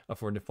can't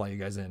afford to fly you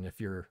guys in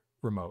if you're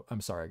remote.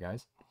 I'm sorry,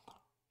 guys.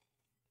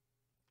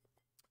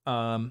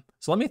 So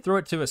let me throw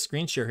it to a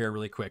screen share here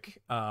really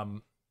quick.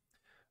 I'm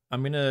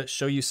going to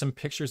show you some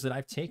pictures that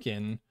I've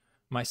taken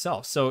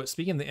myself. So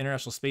speaking of the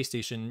International Space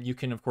Station, you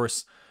can, of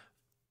course,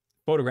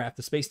 photograph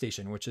the space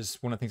station, which is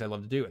one of the things I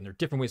love to do. And there are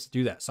different ways to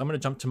do that. So I'm going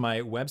to jump to my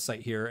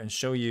website here and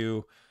show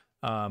you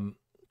some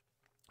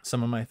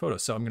of my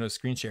photos. So I'm going to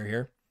screen share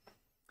here.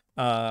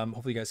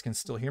 Hopefully you guys can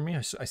still hear me.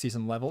 I see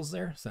some levels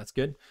there, so that's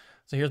good.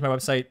 So here's my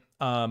website.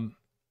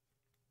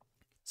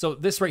 So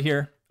this right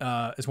here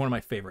is one of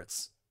my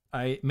favorites.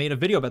 I made a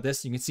video about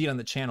this. You can see it on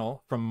the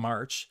channel from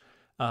March.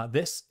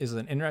 This is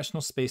an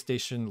International Space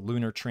Station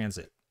lunar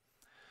transit.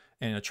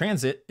 And a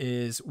transit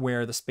is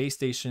where the space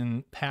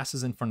station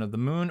passes in front of the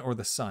moon or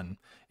the sun,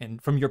 and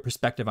from your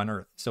perspective on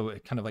Earth. So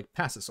it kind of like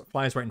passes, so it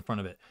flies right in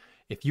front of it.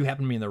 If you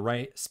happen to be in the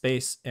right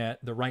space at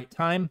the right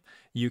time,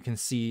 you can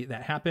see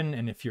that happen.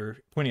 And if you're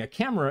pointing a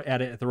camera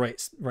at it at the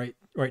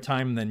right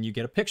time, then you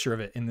get a picture of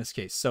it in this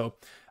case. So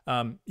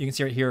you can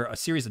see right here, a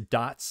series of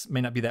dots. May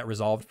not be that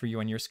resolved for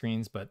you on your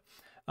screens, but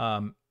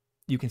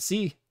you can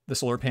see the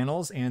solar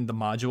panels and the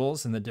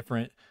modules and the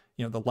different,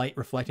 the light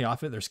reflecting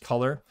off it. There's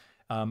color.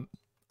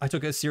 I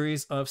took a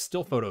series of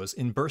still photos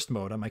in burst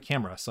mode on my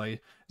camera. So I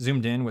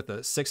zoomed in with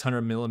a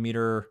 600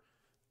 millimeter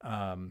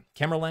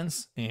camera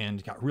lens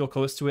and got real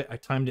close to it. I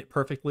timed it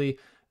perfectly.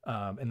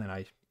 And then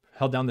I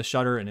held down the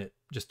shutter and it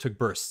just took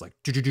bursts like,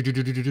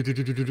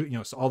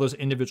 so all those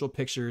individual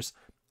pictures.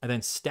 I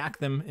then stack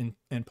them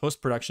in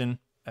post-production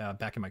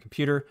back in my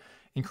computer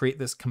and create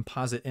this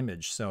composite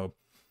image. So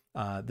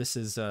this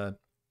is one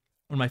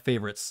of my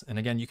favorites. And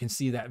again, you can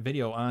see that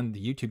video on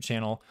the YouTube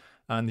channel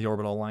on the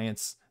Orbital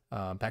Alliance.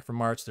 Back from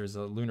March, there's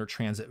a lunar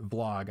transit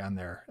vlog on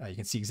there. You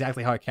can see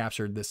exactly how I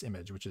captured this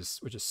image, which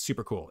is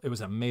super cool. It was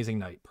an amazing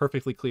night,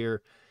 perfectly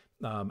clear.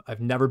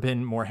 I've never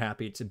been more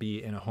happy to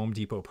be in a Home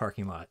Depot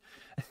parking lot.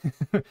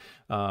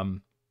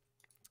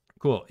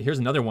 Cool. Here's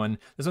another one.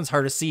 This one's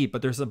hard to see,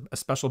 but there's a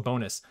special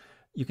bonus.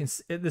 You can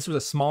see, this was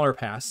a smaller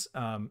pass.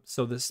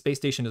 So the space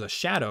station is a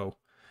shadow.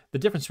 The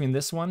difference between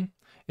this one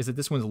is that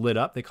this one's lit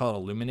up. They call it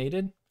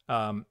illuminated.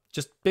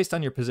 Just based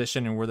on your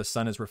position and where the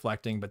sun is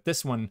reflecting, but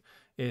this one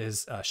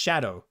is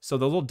shadow. So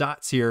the little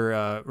dots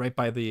here, right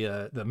by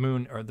the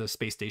moon or the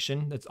space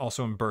station, that's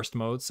also in burst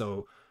mode.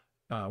 So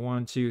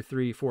 1, 2,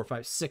 3, 4,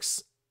 5,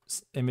 6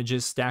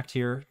 images stacked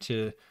here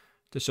to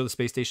show the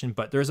space station.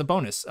 But there's a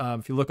bonus.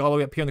 If you look all the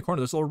way up here in the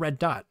corner, there's a little red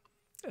dot.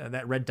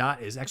 That red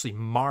dot is actually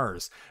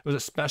Mars. It was a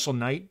special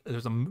night.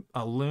 There's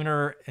a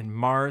lunar and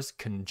Mars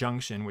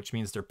conjunction, which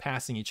means they're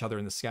passing each other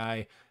in the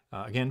sky.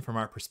 Again, from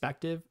our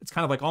perspective, it's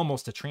kind of like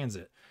almost a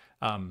transit.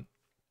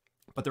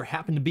 But there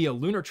happened to be a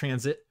lunar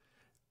transit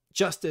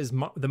just as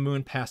the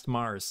moon passed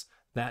Mars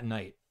that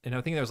night. And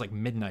I think that was like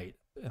midnight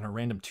on a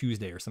random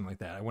Tuesday or something like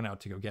that. I went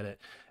out to go get it.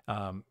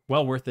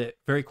 Well worth it.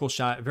 Very cool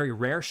shot. Very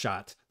rare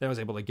shot that I was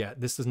able to get.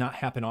 This does not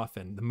happen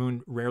often. The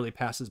moon rarely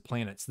passes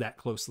planets that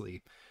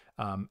closely.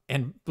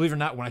 And believe it or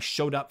not, when I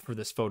showed up for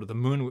this photo, the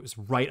moon was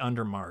right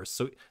under Mars.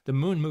 So the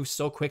moon moves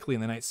so quickly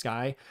in the night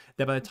sky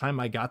that by the time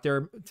I got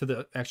there to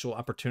the actual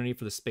opportunity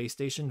for the space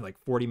station, like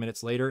 40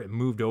 minutes later, it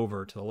moved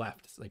over to the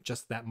left. It's like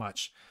just that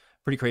much.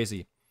 Pretty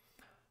crazy.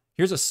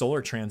 Here's a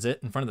solar transit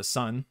in front of the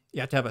sun.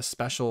 You have to have a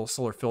special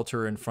solar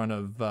filter in front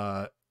of,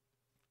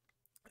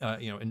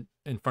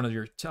 in front of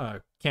your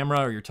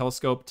camera or your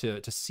telescope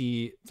to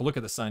look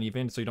at the sun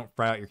even, so you don't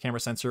fry out your camera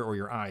sensor or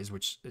your eyes,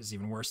 which is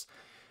even worse.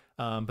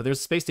 But there's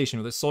a space station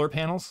with the solar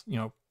panels,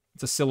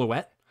 it's a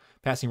silhouette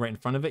passing right in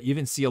front of it. You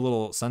even see a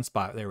little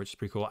sunspot there, which is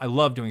pretty cool. I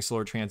love doing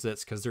solar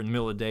transits because they're in the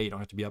middle of the day. You don't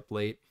have to be up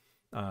late.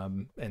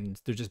 And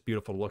they're just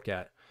beautiful to look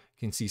at.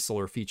 You can see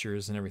solar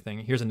features and everything.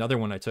 Here's another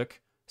one I took.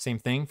 Same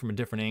thing from a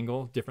different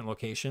angle, different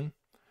location.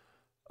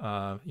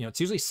 It's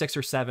usually 6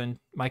 or 7.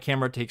 My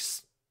camera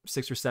takes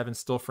 6 or 7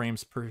 still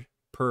frames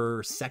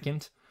per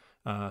second.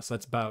 So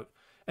that's about,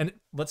 and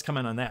let's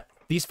comment on that.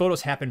 These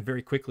photos happen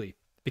very quickly.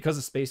 Because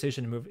the space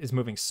station is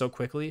moving so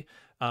quickly,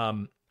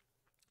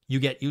 you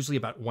get usually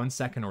about 1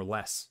 second or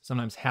less,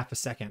 sometimes half a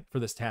second for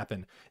this to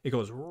happen. It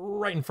goes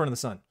right in front of the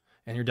sun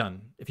and you're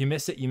done. If you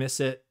miss it, you miss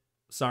it.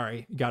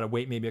 Sorry, you got to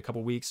wait maybe a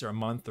couple weeks or a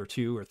month or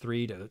 2 or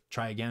 3 to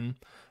try again.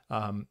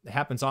 It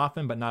happens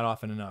often, but not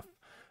often enough.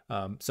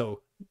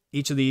 So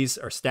each of these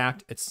are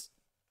stacked. It's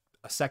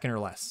a second or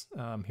less.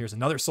 Here's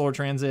another solar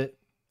transit,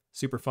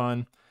 super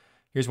fun.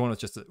 Here's one with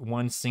just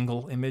one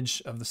single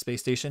image of the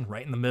space station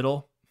right in the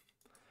middle.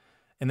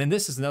 And then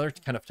this is another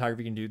kind of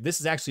photography you can do. This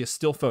is actually a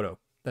still photo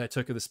that I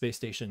took of the space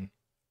station,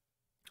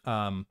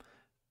 or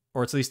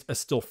it's at least a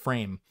still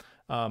frame.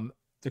 There's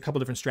a couple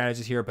different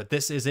strategies here, but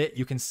this is it.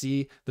 You can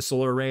see the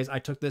solar arrays. I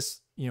took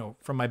this,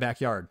 from my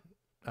backyard,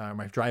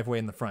 my driveway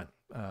in the front.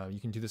 You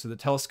can do this with a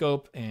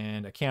telescope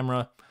and a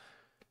camera.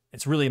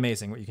 It's really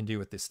amazing what you can do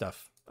with this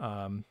stuff.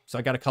 So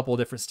I got a couple of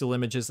different still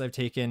images I've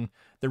taken.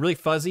 They're really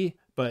fuzzy,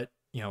 but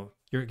you're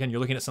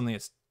looking at something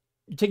that's,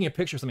 you're taking a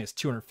picture of something that's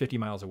 250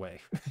 miles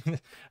away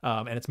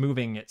and it's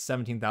moving at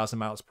 17,000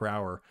 miles per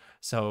hour.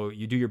 So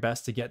you do your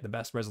best to get the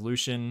best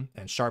resolution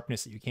and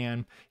sharpness that you can.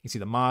 You can see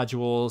the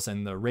modules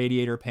and the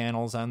radiator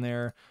panels on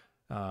there.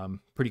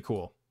 Pretty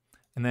cool.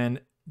 And then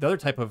the other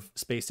type of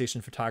space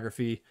station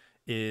photography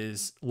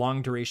is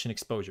long duration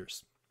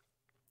exposures.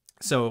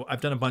 So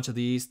I've done a bunch of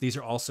these. These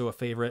are also a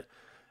favorite.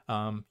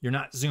 You're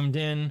not zoomed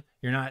in.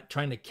 You're not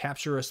trying to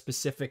capture a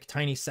specific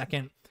tiny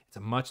second. It's a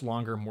much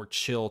longer, more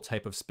chill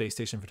type of space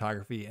station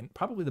photography, and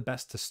probably the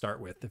best to start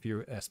with, if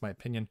you ask my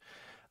opinion.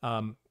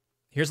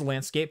 Here's a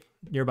landscape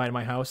nearby to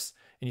my house,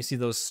 and you see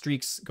those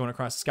streaks going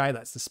across the sky.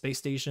 That's the space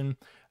station.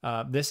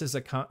 This is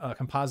a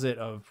composite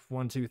of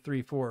 1, 2,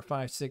 3, 4,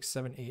 5, 6,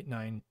 7, 8,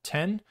 9,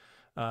 10.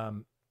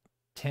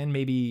 10,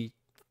 maybe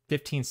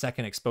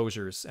 15-second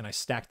exposures, and I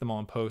stacked them all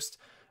in post.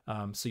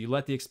 So you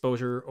let the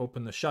exposure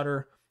open the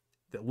shutter.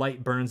 The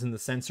light burns in the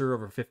sensor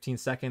over 15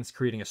 seconds,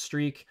 creating a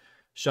streak.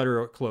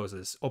 Shutter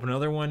closes. Open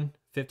another one,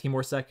 15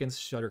 more seconds,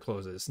 shutter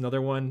closes.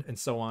 Another one, and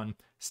so on.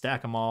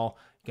 Stack them all.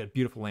 You get a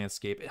beautiful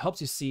landscape. It helps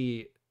you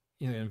see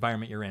the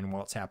environment you're in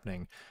while it's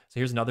happening. So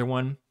here's another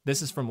one.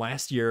 This is from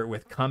last year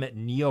with Comet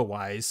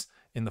Neowise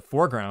in the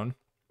foreground.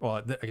 Well,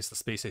 I guess the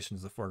space station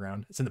is the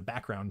foreground. It's in the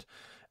background.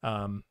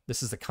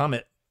 This is the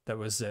comet that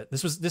was.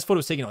 This photo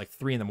was taken at like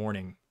 3 in the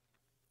morning.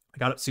 I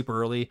got up super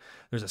early.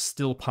 There's a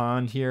still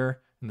pond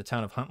here in the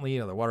town of Huntley,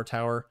 or the water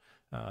tower.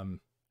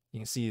 You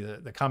can see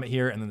the comet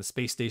here, and then the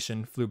space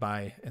station flew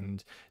by.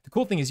 And the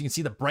cool thing is you can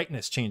see the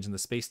brightness change in the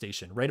space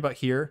station. Right about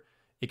here,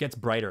 it gets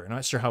brighter. I'm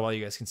not sure how well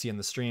you guys can see in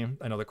the stream.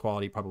 I know the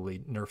quality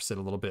probably nerfs it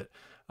a little bit.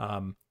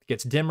 It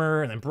gets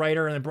dimmer and then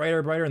brighter and then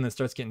brighter, and then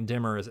starts getting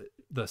dimmer as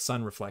the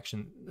sun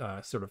reflection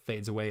sort of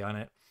fades away on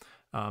it.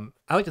 I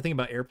like to think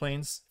about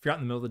airplanes. If you're out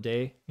in the middle of the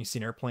day, you see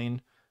an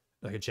airplane,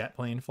 like a jet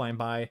plane flying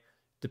by,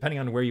 depending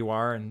on where you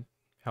are and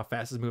how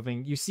fast it's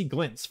moving, you see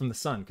glints from the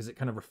sun because it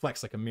kind of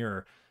reflects like a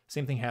mirror.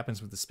 Same thing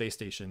happens with the space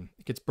station.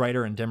 It gets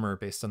brighter and dimmer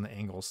based on the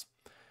angles.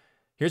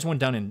 Here's one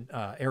down in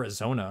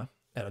Arizona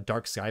at a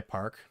dark sky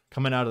park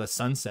coming out of the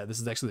sunset. This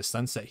is actually the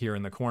sunset here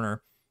in the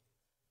corner.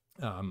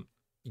 You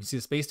can see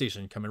the space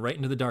station coming right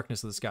into the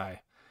darkness of the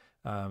sky,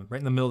 right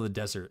in the middle of the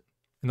desert.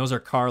 And those are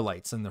car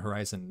lights in the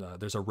horizon.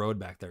 There's a road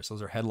back there, so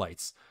those are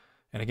headlights.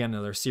 And again,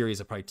 another series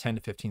of probably 10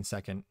 to 15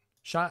 second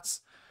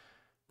shots.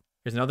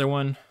 Here's another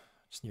one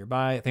just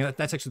nearby. I think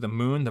that's actually the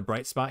moon, the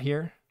bright spot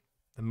here.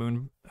 The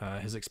moon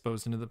is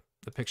exposed into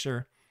the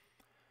picture.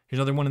 Here's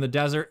another one in the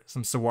desert,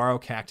 some saguaro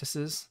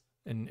cactuses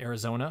in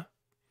Arizona.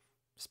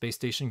 Space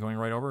station going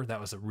right over. That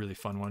was a really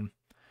fun one.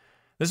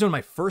 This is one of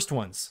my first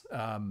ones.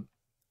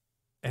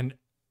 And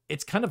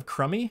it's kind of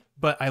crummy,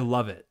 but I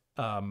love it.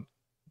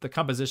 The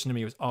composition to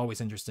me was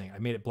always interesting. I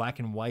made it black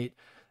and white.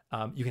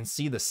 You can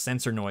see the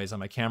sensor noise on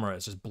my camera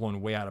is just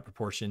blown way out of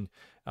proportion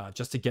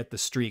just to get the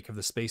streak of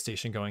the space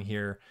station going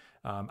here.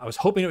 I was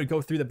hoping it would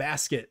go through the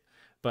basket,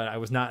 but I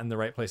was not in the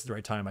right place at the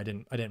right time. I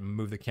didn't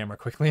move the camera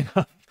quickly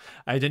enough.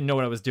 I didn't know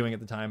what I was doing at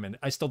the time, and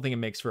I still think it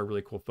makes for a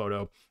really cool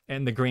photo.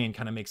 And the grain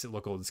kind of makes it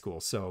look old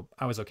school, so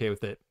I was okay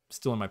with it.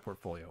 Still in my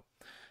portfolio.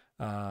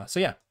 So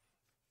yeah,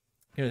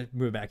 gonna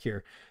move back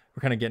here.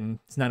 We're kind of getting,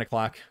 it's 9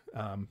 o'clock.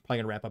 Probably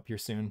gonna wrap up here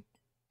soon.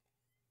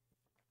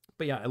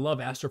 But yeah, I love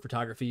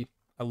astrophotography.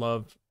 I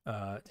love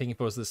taking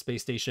photos of the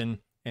space station,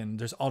 and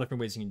there's all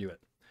different ways you can do it.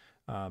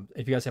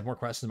 If you guys have more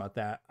questions about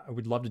that, I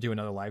would love to do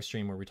another live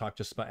stream where we talk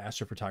just about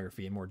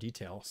astrophotography in more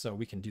detail, so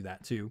we can do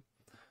that too.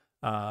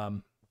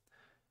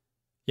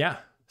 Yeah,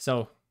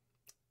 so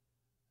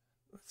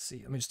let's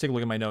see. Let me just take a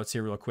look at my notes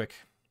here real quick.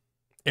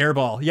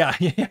 Airball, yeah,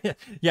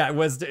 yeah,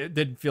 it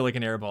did feel like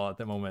an airball at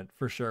that moment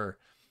for sure.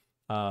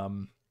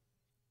 Cool.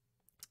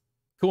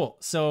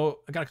 So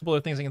I got a couple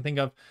other things I can think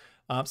of.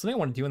 Something I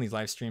want to do in these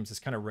live streams is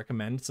kind of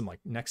recommend some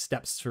like next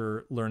steps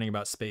for learning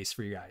about space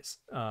for you guys.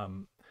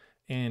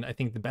 And I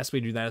think the best way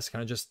to do that is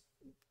kind of just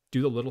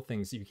do the little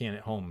things that you can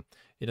at home.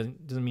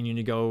 It doesn't mean you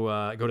need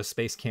to go to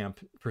space camp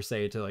per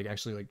se to like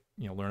actually like,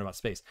 you know, learn about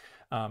space.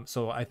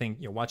 So I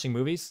think, you know, watching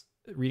movies,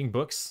 reading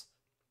books,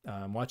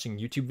 watching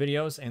YouTube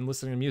videos, and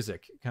listening to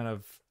music kind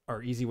of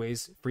are easy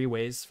ways, free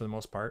ways for the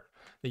most part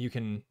that you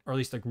can, or at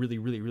least like really,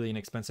 really, really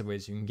inexpensive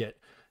ways you can get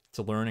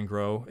to learn and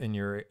grow in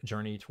your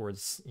journey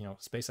towards, you know,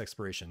 space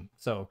exploration.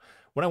 So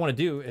what I want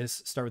to do is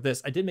start with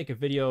this. I did make a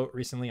video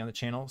recently on the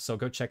channel, so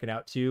go check it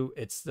out too.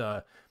 It's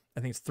I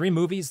think it's 3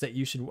 movies that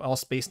all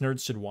space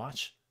nerds should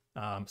watch.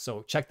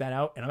 So check that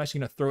out. And I'm actually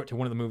going to throw it to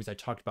one of the movies I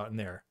talked about in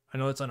there. I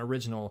know it's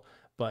unoriginal,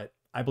 but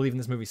I believe in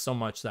this movie so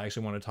much that I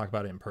actually want to talk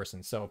about it in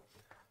person. So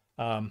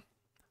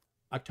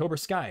October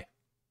Sky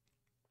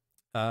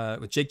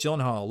with Jake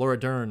Gyllenhaal, Laura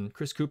Dern,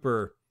 Chris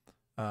Cooper,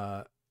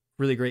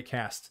 really great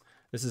cast.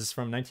 This is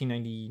from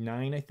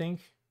 1999, I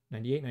think.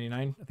 98,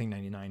 99? I think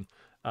 99.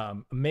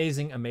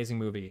 Amazing, amazing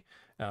movie.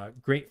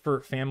 Great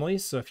for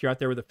families. So if you're out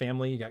there with a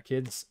family, you got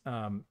kids,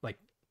 like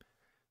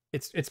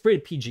it's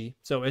rated PG,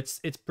 so it's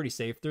pretty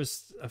safe.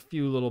 There's a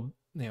few little,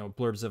 you know,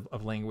 blurbs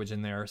of language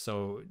in there,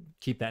 so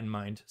keep that in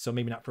mind. So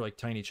maybe not for like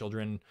tiny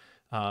children.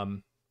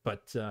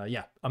 But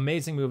yeah,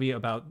 amazing movie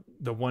about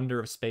the wonder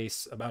of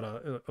space,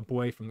 about a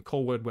boy from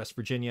Colwood, West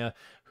Virginia,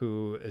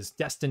 who is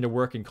destined to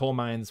work in coal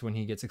mines when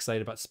he gets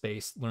excited about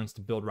space, learns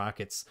to build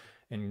rockets,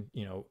 and,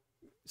 you know,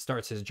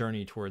 starts his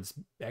journey towards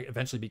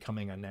eventually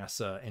becoming a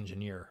NASA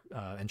engineer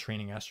and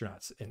training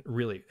astronauts. And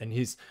really, and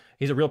he's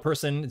a real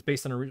person. It's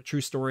based on a true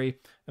story.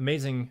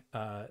 Amazing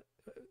the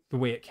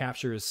way it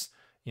captures,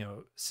 you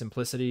know,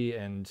 simplicity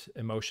and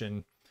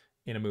emotion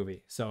in a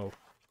movie. So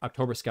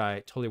October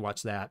Sky, totally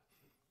watch that.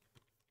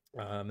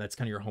 That's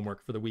kind of your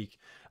homework for the week.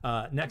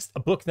 Next, a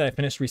book that I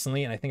finished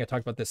recently, and I think I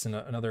talked about this in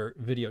another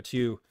video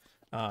too.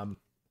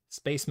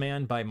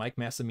 Spaceman by Mike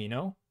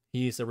Massimino.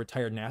 He's a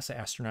retired NASA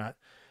astronaut.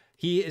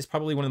 He is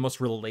probably one of the most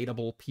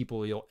relatable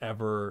people you'll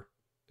ever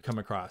come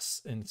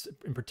across. And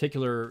in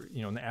particular,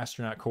 you know, in the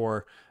astronaut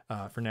corps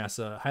for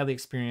NASA, highly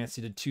experienced.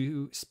 He did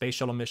 2 space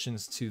shuttle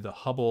missions to the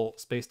Hubble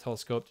Space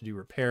Telescope to do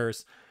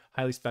repairs,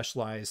 highly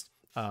specialized.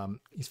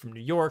 He's from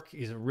New York.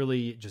 He's a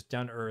really just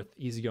down-to-earth,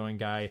 easygoing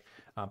guy,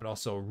 but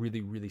also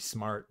really, really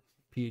smart,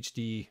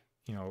 PhD,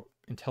 you know,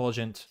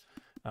 intelligent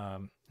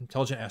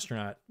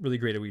astronaut, really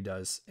great at what he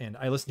does. And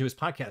I listened to his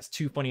podcast,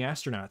 Two Funny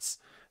Astronauts.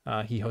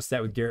 He hosts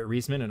that with Garrett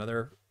Reisman,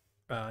 another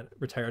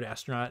retired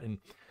astronaut. And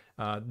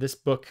this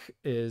book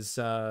is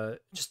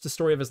just the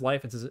story of his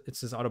life.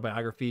 It's his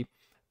autobiography,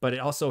 but it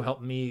also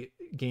helped me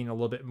gain a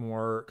little bit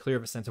more clear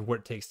of a sense of what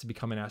it takes to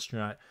become an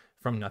astronaut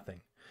from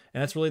nothing.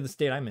 And that's really the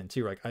state I'm in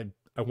too. Like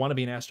I want to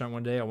be an astronaut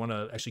one day. I want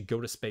to actually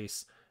go to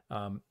space.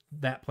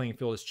 that playing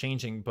field is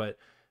changing, but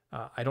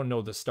I don't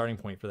know the starting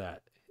point for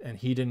that. And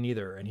he didn't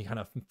either. And he kind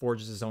of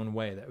forges his own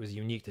way that was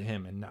unique to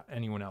him and not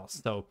anyone else.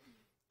 So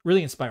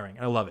really inspiring.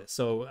 I love it.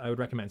 So I would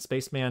recommend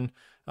Spaceman.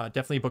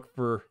 Definitely a book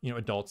for,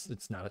 adults.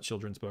 It's not a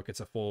children's book.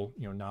 It's a full,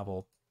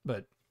 novel.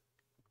 But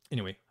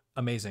anyway,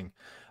 amazing.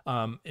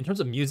 In terms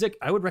of music,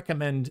 I would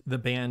recommend the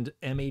band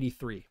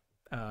M83.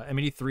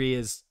 M83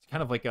 is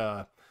kind of like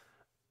a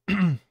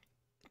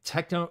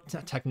techno,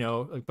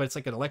 but it's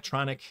like an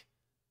electronic,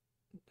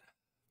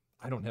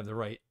 I don't have the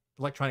right,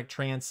 electronic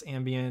trance,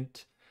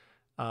 ambient,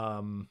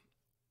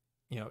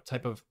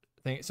 type of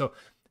thing. So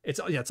it's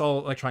all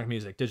electronic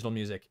music, digital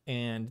music.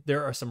 And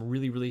there are some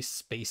really, really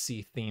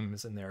spacey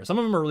themes in there. Some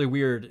of them are really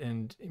weird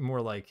and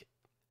more like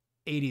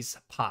 80s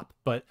pop,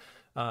 but,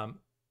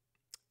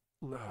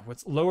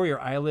 what's Lower Your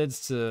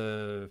Eyelids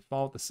to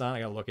Fall with the Sun.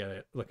 I gotta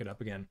look it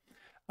up again.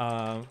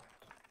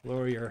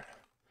 Lower Your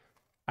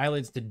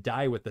Eyelids to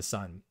Die with the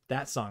Sun.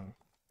 That song,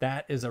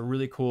 that is a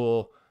really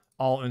cool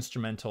all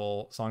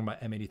instrumental song by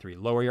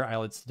M83. Lower Your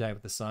Eyelids to Die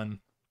with the Sun.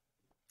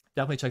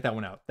 Definitely check that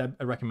one out.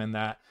 I recommend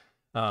that.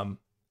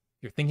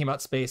 You're thinking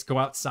about space, go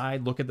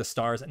outside, look at the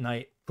stars at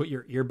night, put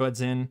your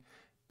earbuds in,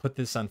 put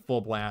this on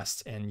full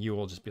blast, and you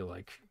will just be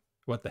like,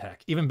 what the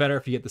heck? Even better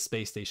if you get the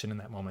space station in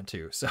that moment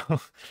too. So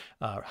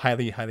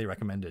highly, highly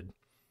recommended.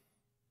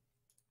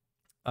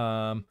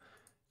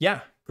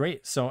 Yeah,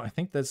 great. So I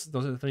think those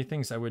are the 3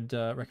 things I would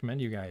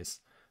recommend you guys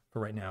for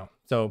right now.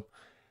 So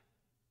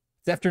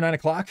it's after 9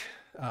 o'clock.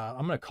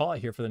 I'm going to call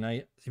it here for the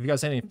night. If you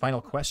guys have any final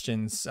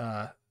questions,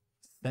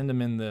 send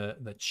them in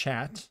the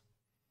chat.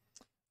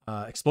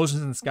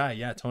 Explosions in the Sky.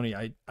 Yeah, Tony,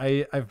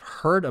 I've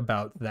heard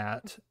about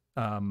that.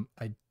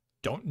 I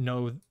don't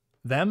know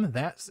them,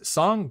 that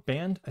song,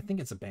 band. I think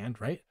it's a band,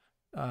 right?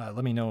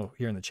 Let me know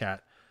here in the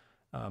chat.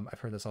 I've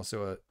heard that's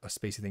also a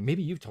spacey thing.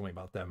 Maybe you've told me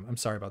about them. I'm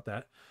sorry about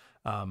that.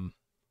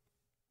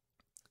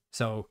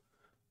 So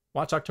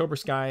watch October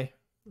Sky,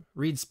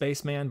 read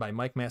Spaceman by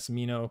Mike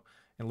Massimino,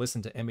 and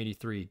listen to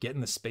M83. Get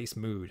in the space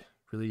mood.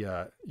 Really,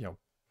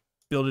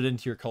 build it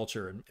into your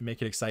culture and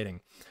make it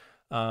exciting.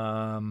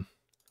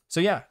 So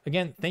yeah,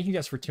 again, thank you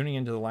guys for tuning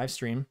into the live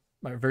stream.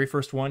 My very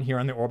first one here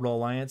on the Orbital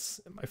Alliance.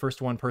 My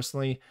first one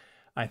personally.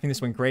 I think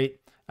this went great.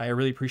 I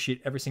really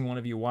appreciate every single one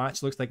of you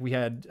watch. Looks like we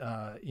had,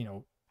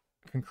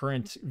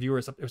 concurrent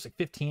viewers. It was like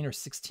 15 or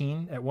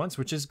 16 at once,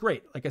 which is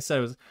great. Like I said,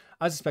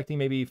 I was expecting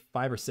maybe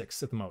 5 or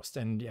 6 at the most.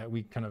 And yeah,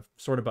 we kind of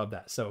soared above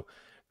that. So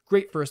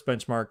great first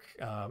benchmark.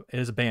 It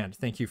is a band.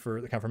 Thank you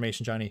for the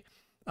confirmation, Johnny.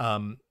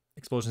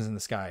 Explosions in the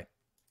Sky.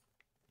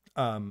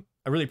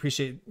 I really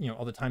appreciate,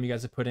 all the time you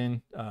guys have put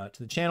in to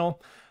the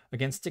channel.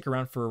 Again, stick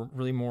around for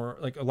really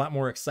a lot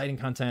more exciting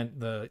content.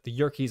 The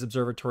Yerkes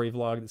Observatory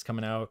vlog that's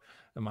coming out,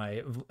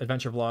 my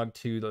adventure vlog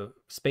to the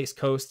Space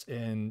Coast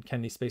in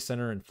Kennedy Space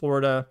Center in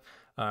Florida,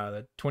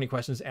 the 20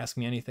 questions, ask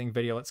me anything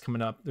video that's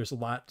coming up. There's a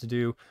lot to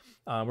do.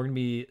 We're going to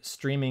be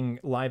streaming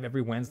live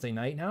every Wednesday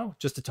night now,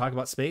 just to talk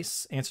about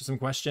space, answer some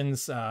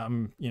questions.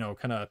 Kind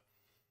of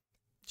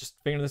just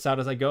figuring this out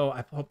as I go.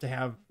 I hope to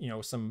have,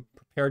 some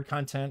prepared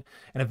content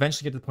and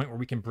eventually get to the point where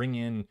we can bring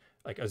in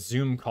like a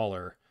Zoom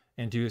caller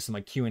and do some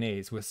like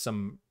Q&As with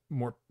some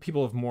more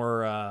people of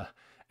more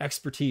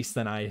expertise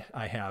than I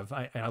have.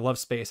 I love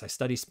space. I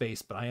study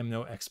space, but I am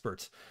no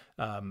expert.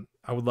 I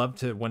would love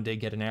to one day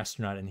get an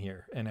astronaut in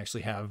here and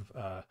actually have,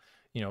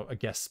 a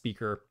guest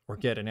speaker, or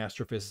get an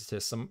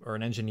astrophysicist, or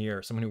an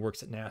engineer, someone who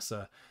works at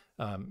NASA,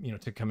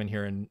 to come in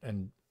here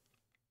and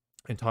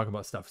talk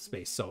about stuff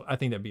space. So I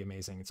think that'd be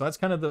amazing. So that's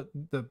kind of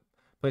the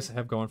place I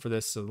have going for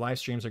this. So the live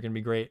streams are going to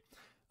be great.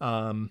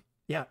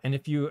 Yeah, and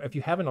if you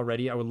haven't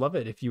already, I would love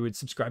it if you would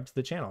subscribe to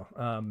the channel.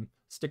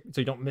 So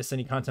you don't miss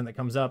any content that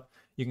comes up.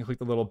 You can click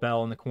the little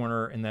bell in the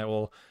corner, and that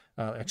will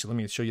actually, let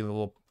me show you the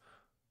little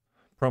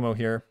promo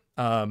here.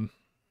 So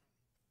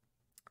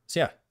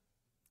yeah,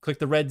 click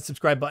the red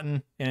subscribe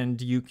button,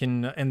 and you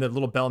can, and the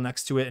little bell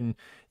next to it, and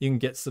you can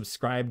get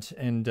subscribed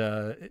and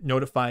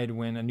notified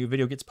when a new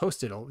video gets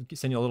posted. I'll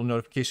send you a little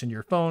notification to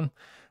your phone,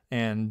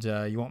 and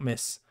you won't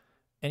miss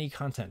any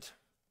content,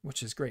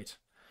 which is great.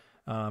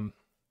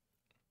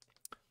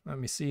 Let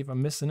me see if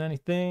I'm missing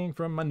anything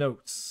from my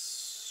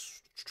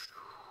notes.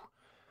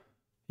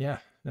 Yeah,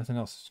 nothing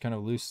else. It's kind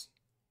of loose.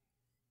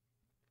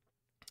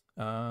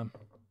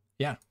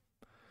 Yeah.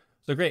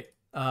 So great.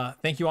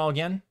 Thank you all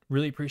again.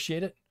 Really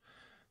appreciate it.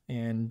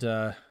 And,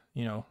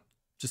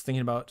 just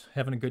thinking about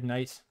having a good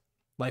night.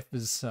 Life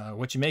is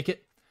what you make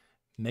it.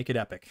 Make it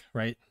epic,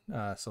 right?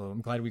 So I'm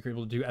glad we were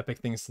able to do epic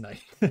things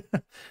tonight.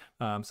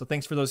 So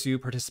thanks for those who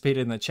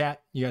participated in the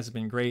chat. You guys have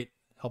been great,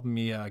 helping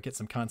me get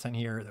some content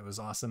here. That was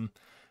awesome.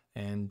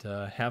 And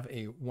have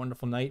a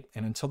wonderful night.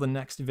 And until the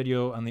next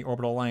video on the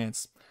Orbital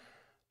Alliance,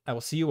 I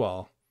will see you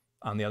all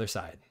on the other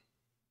side.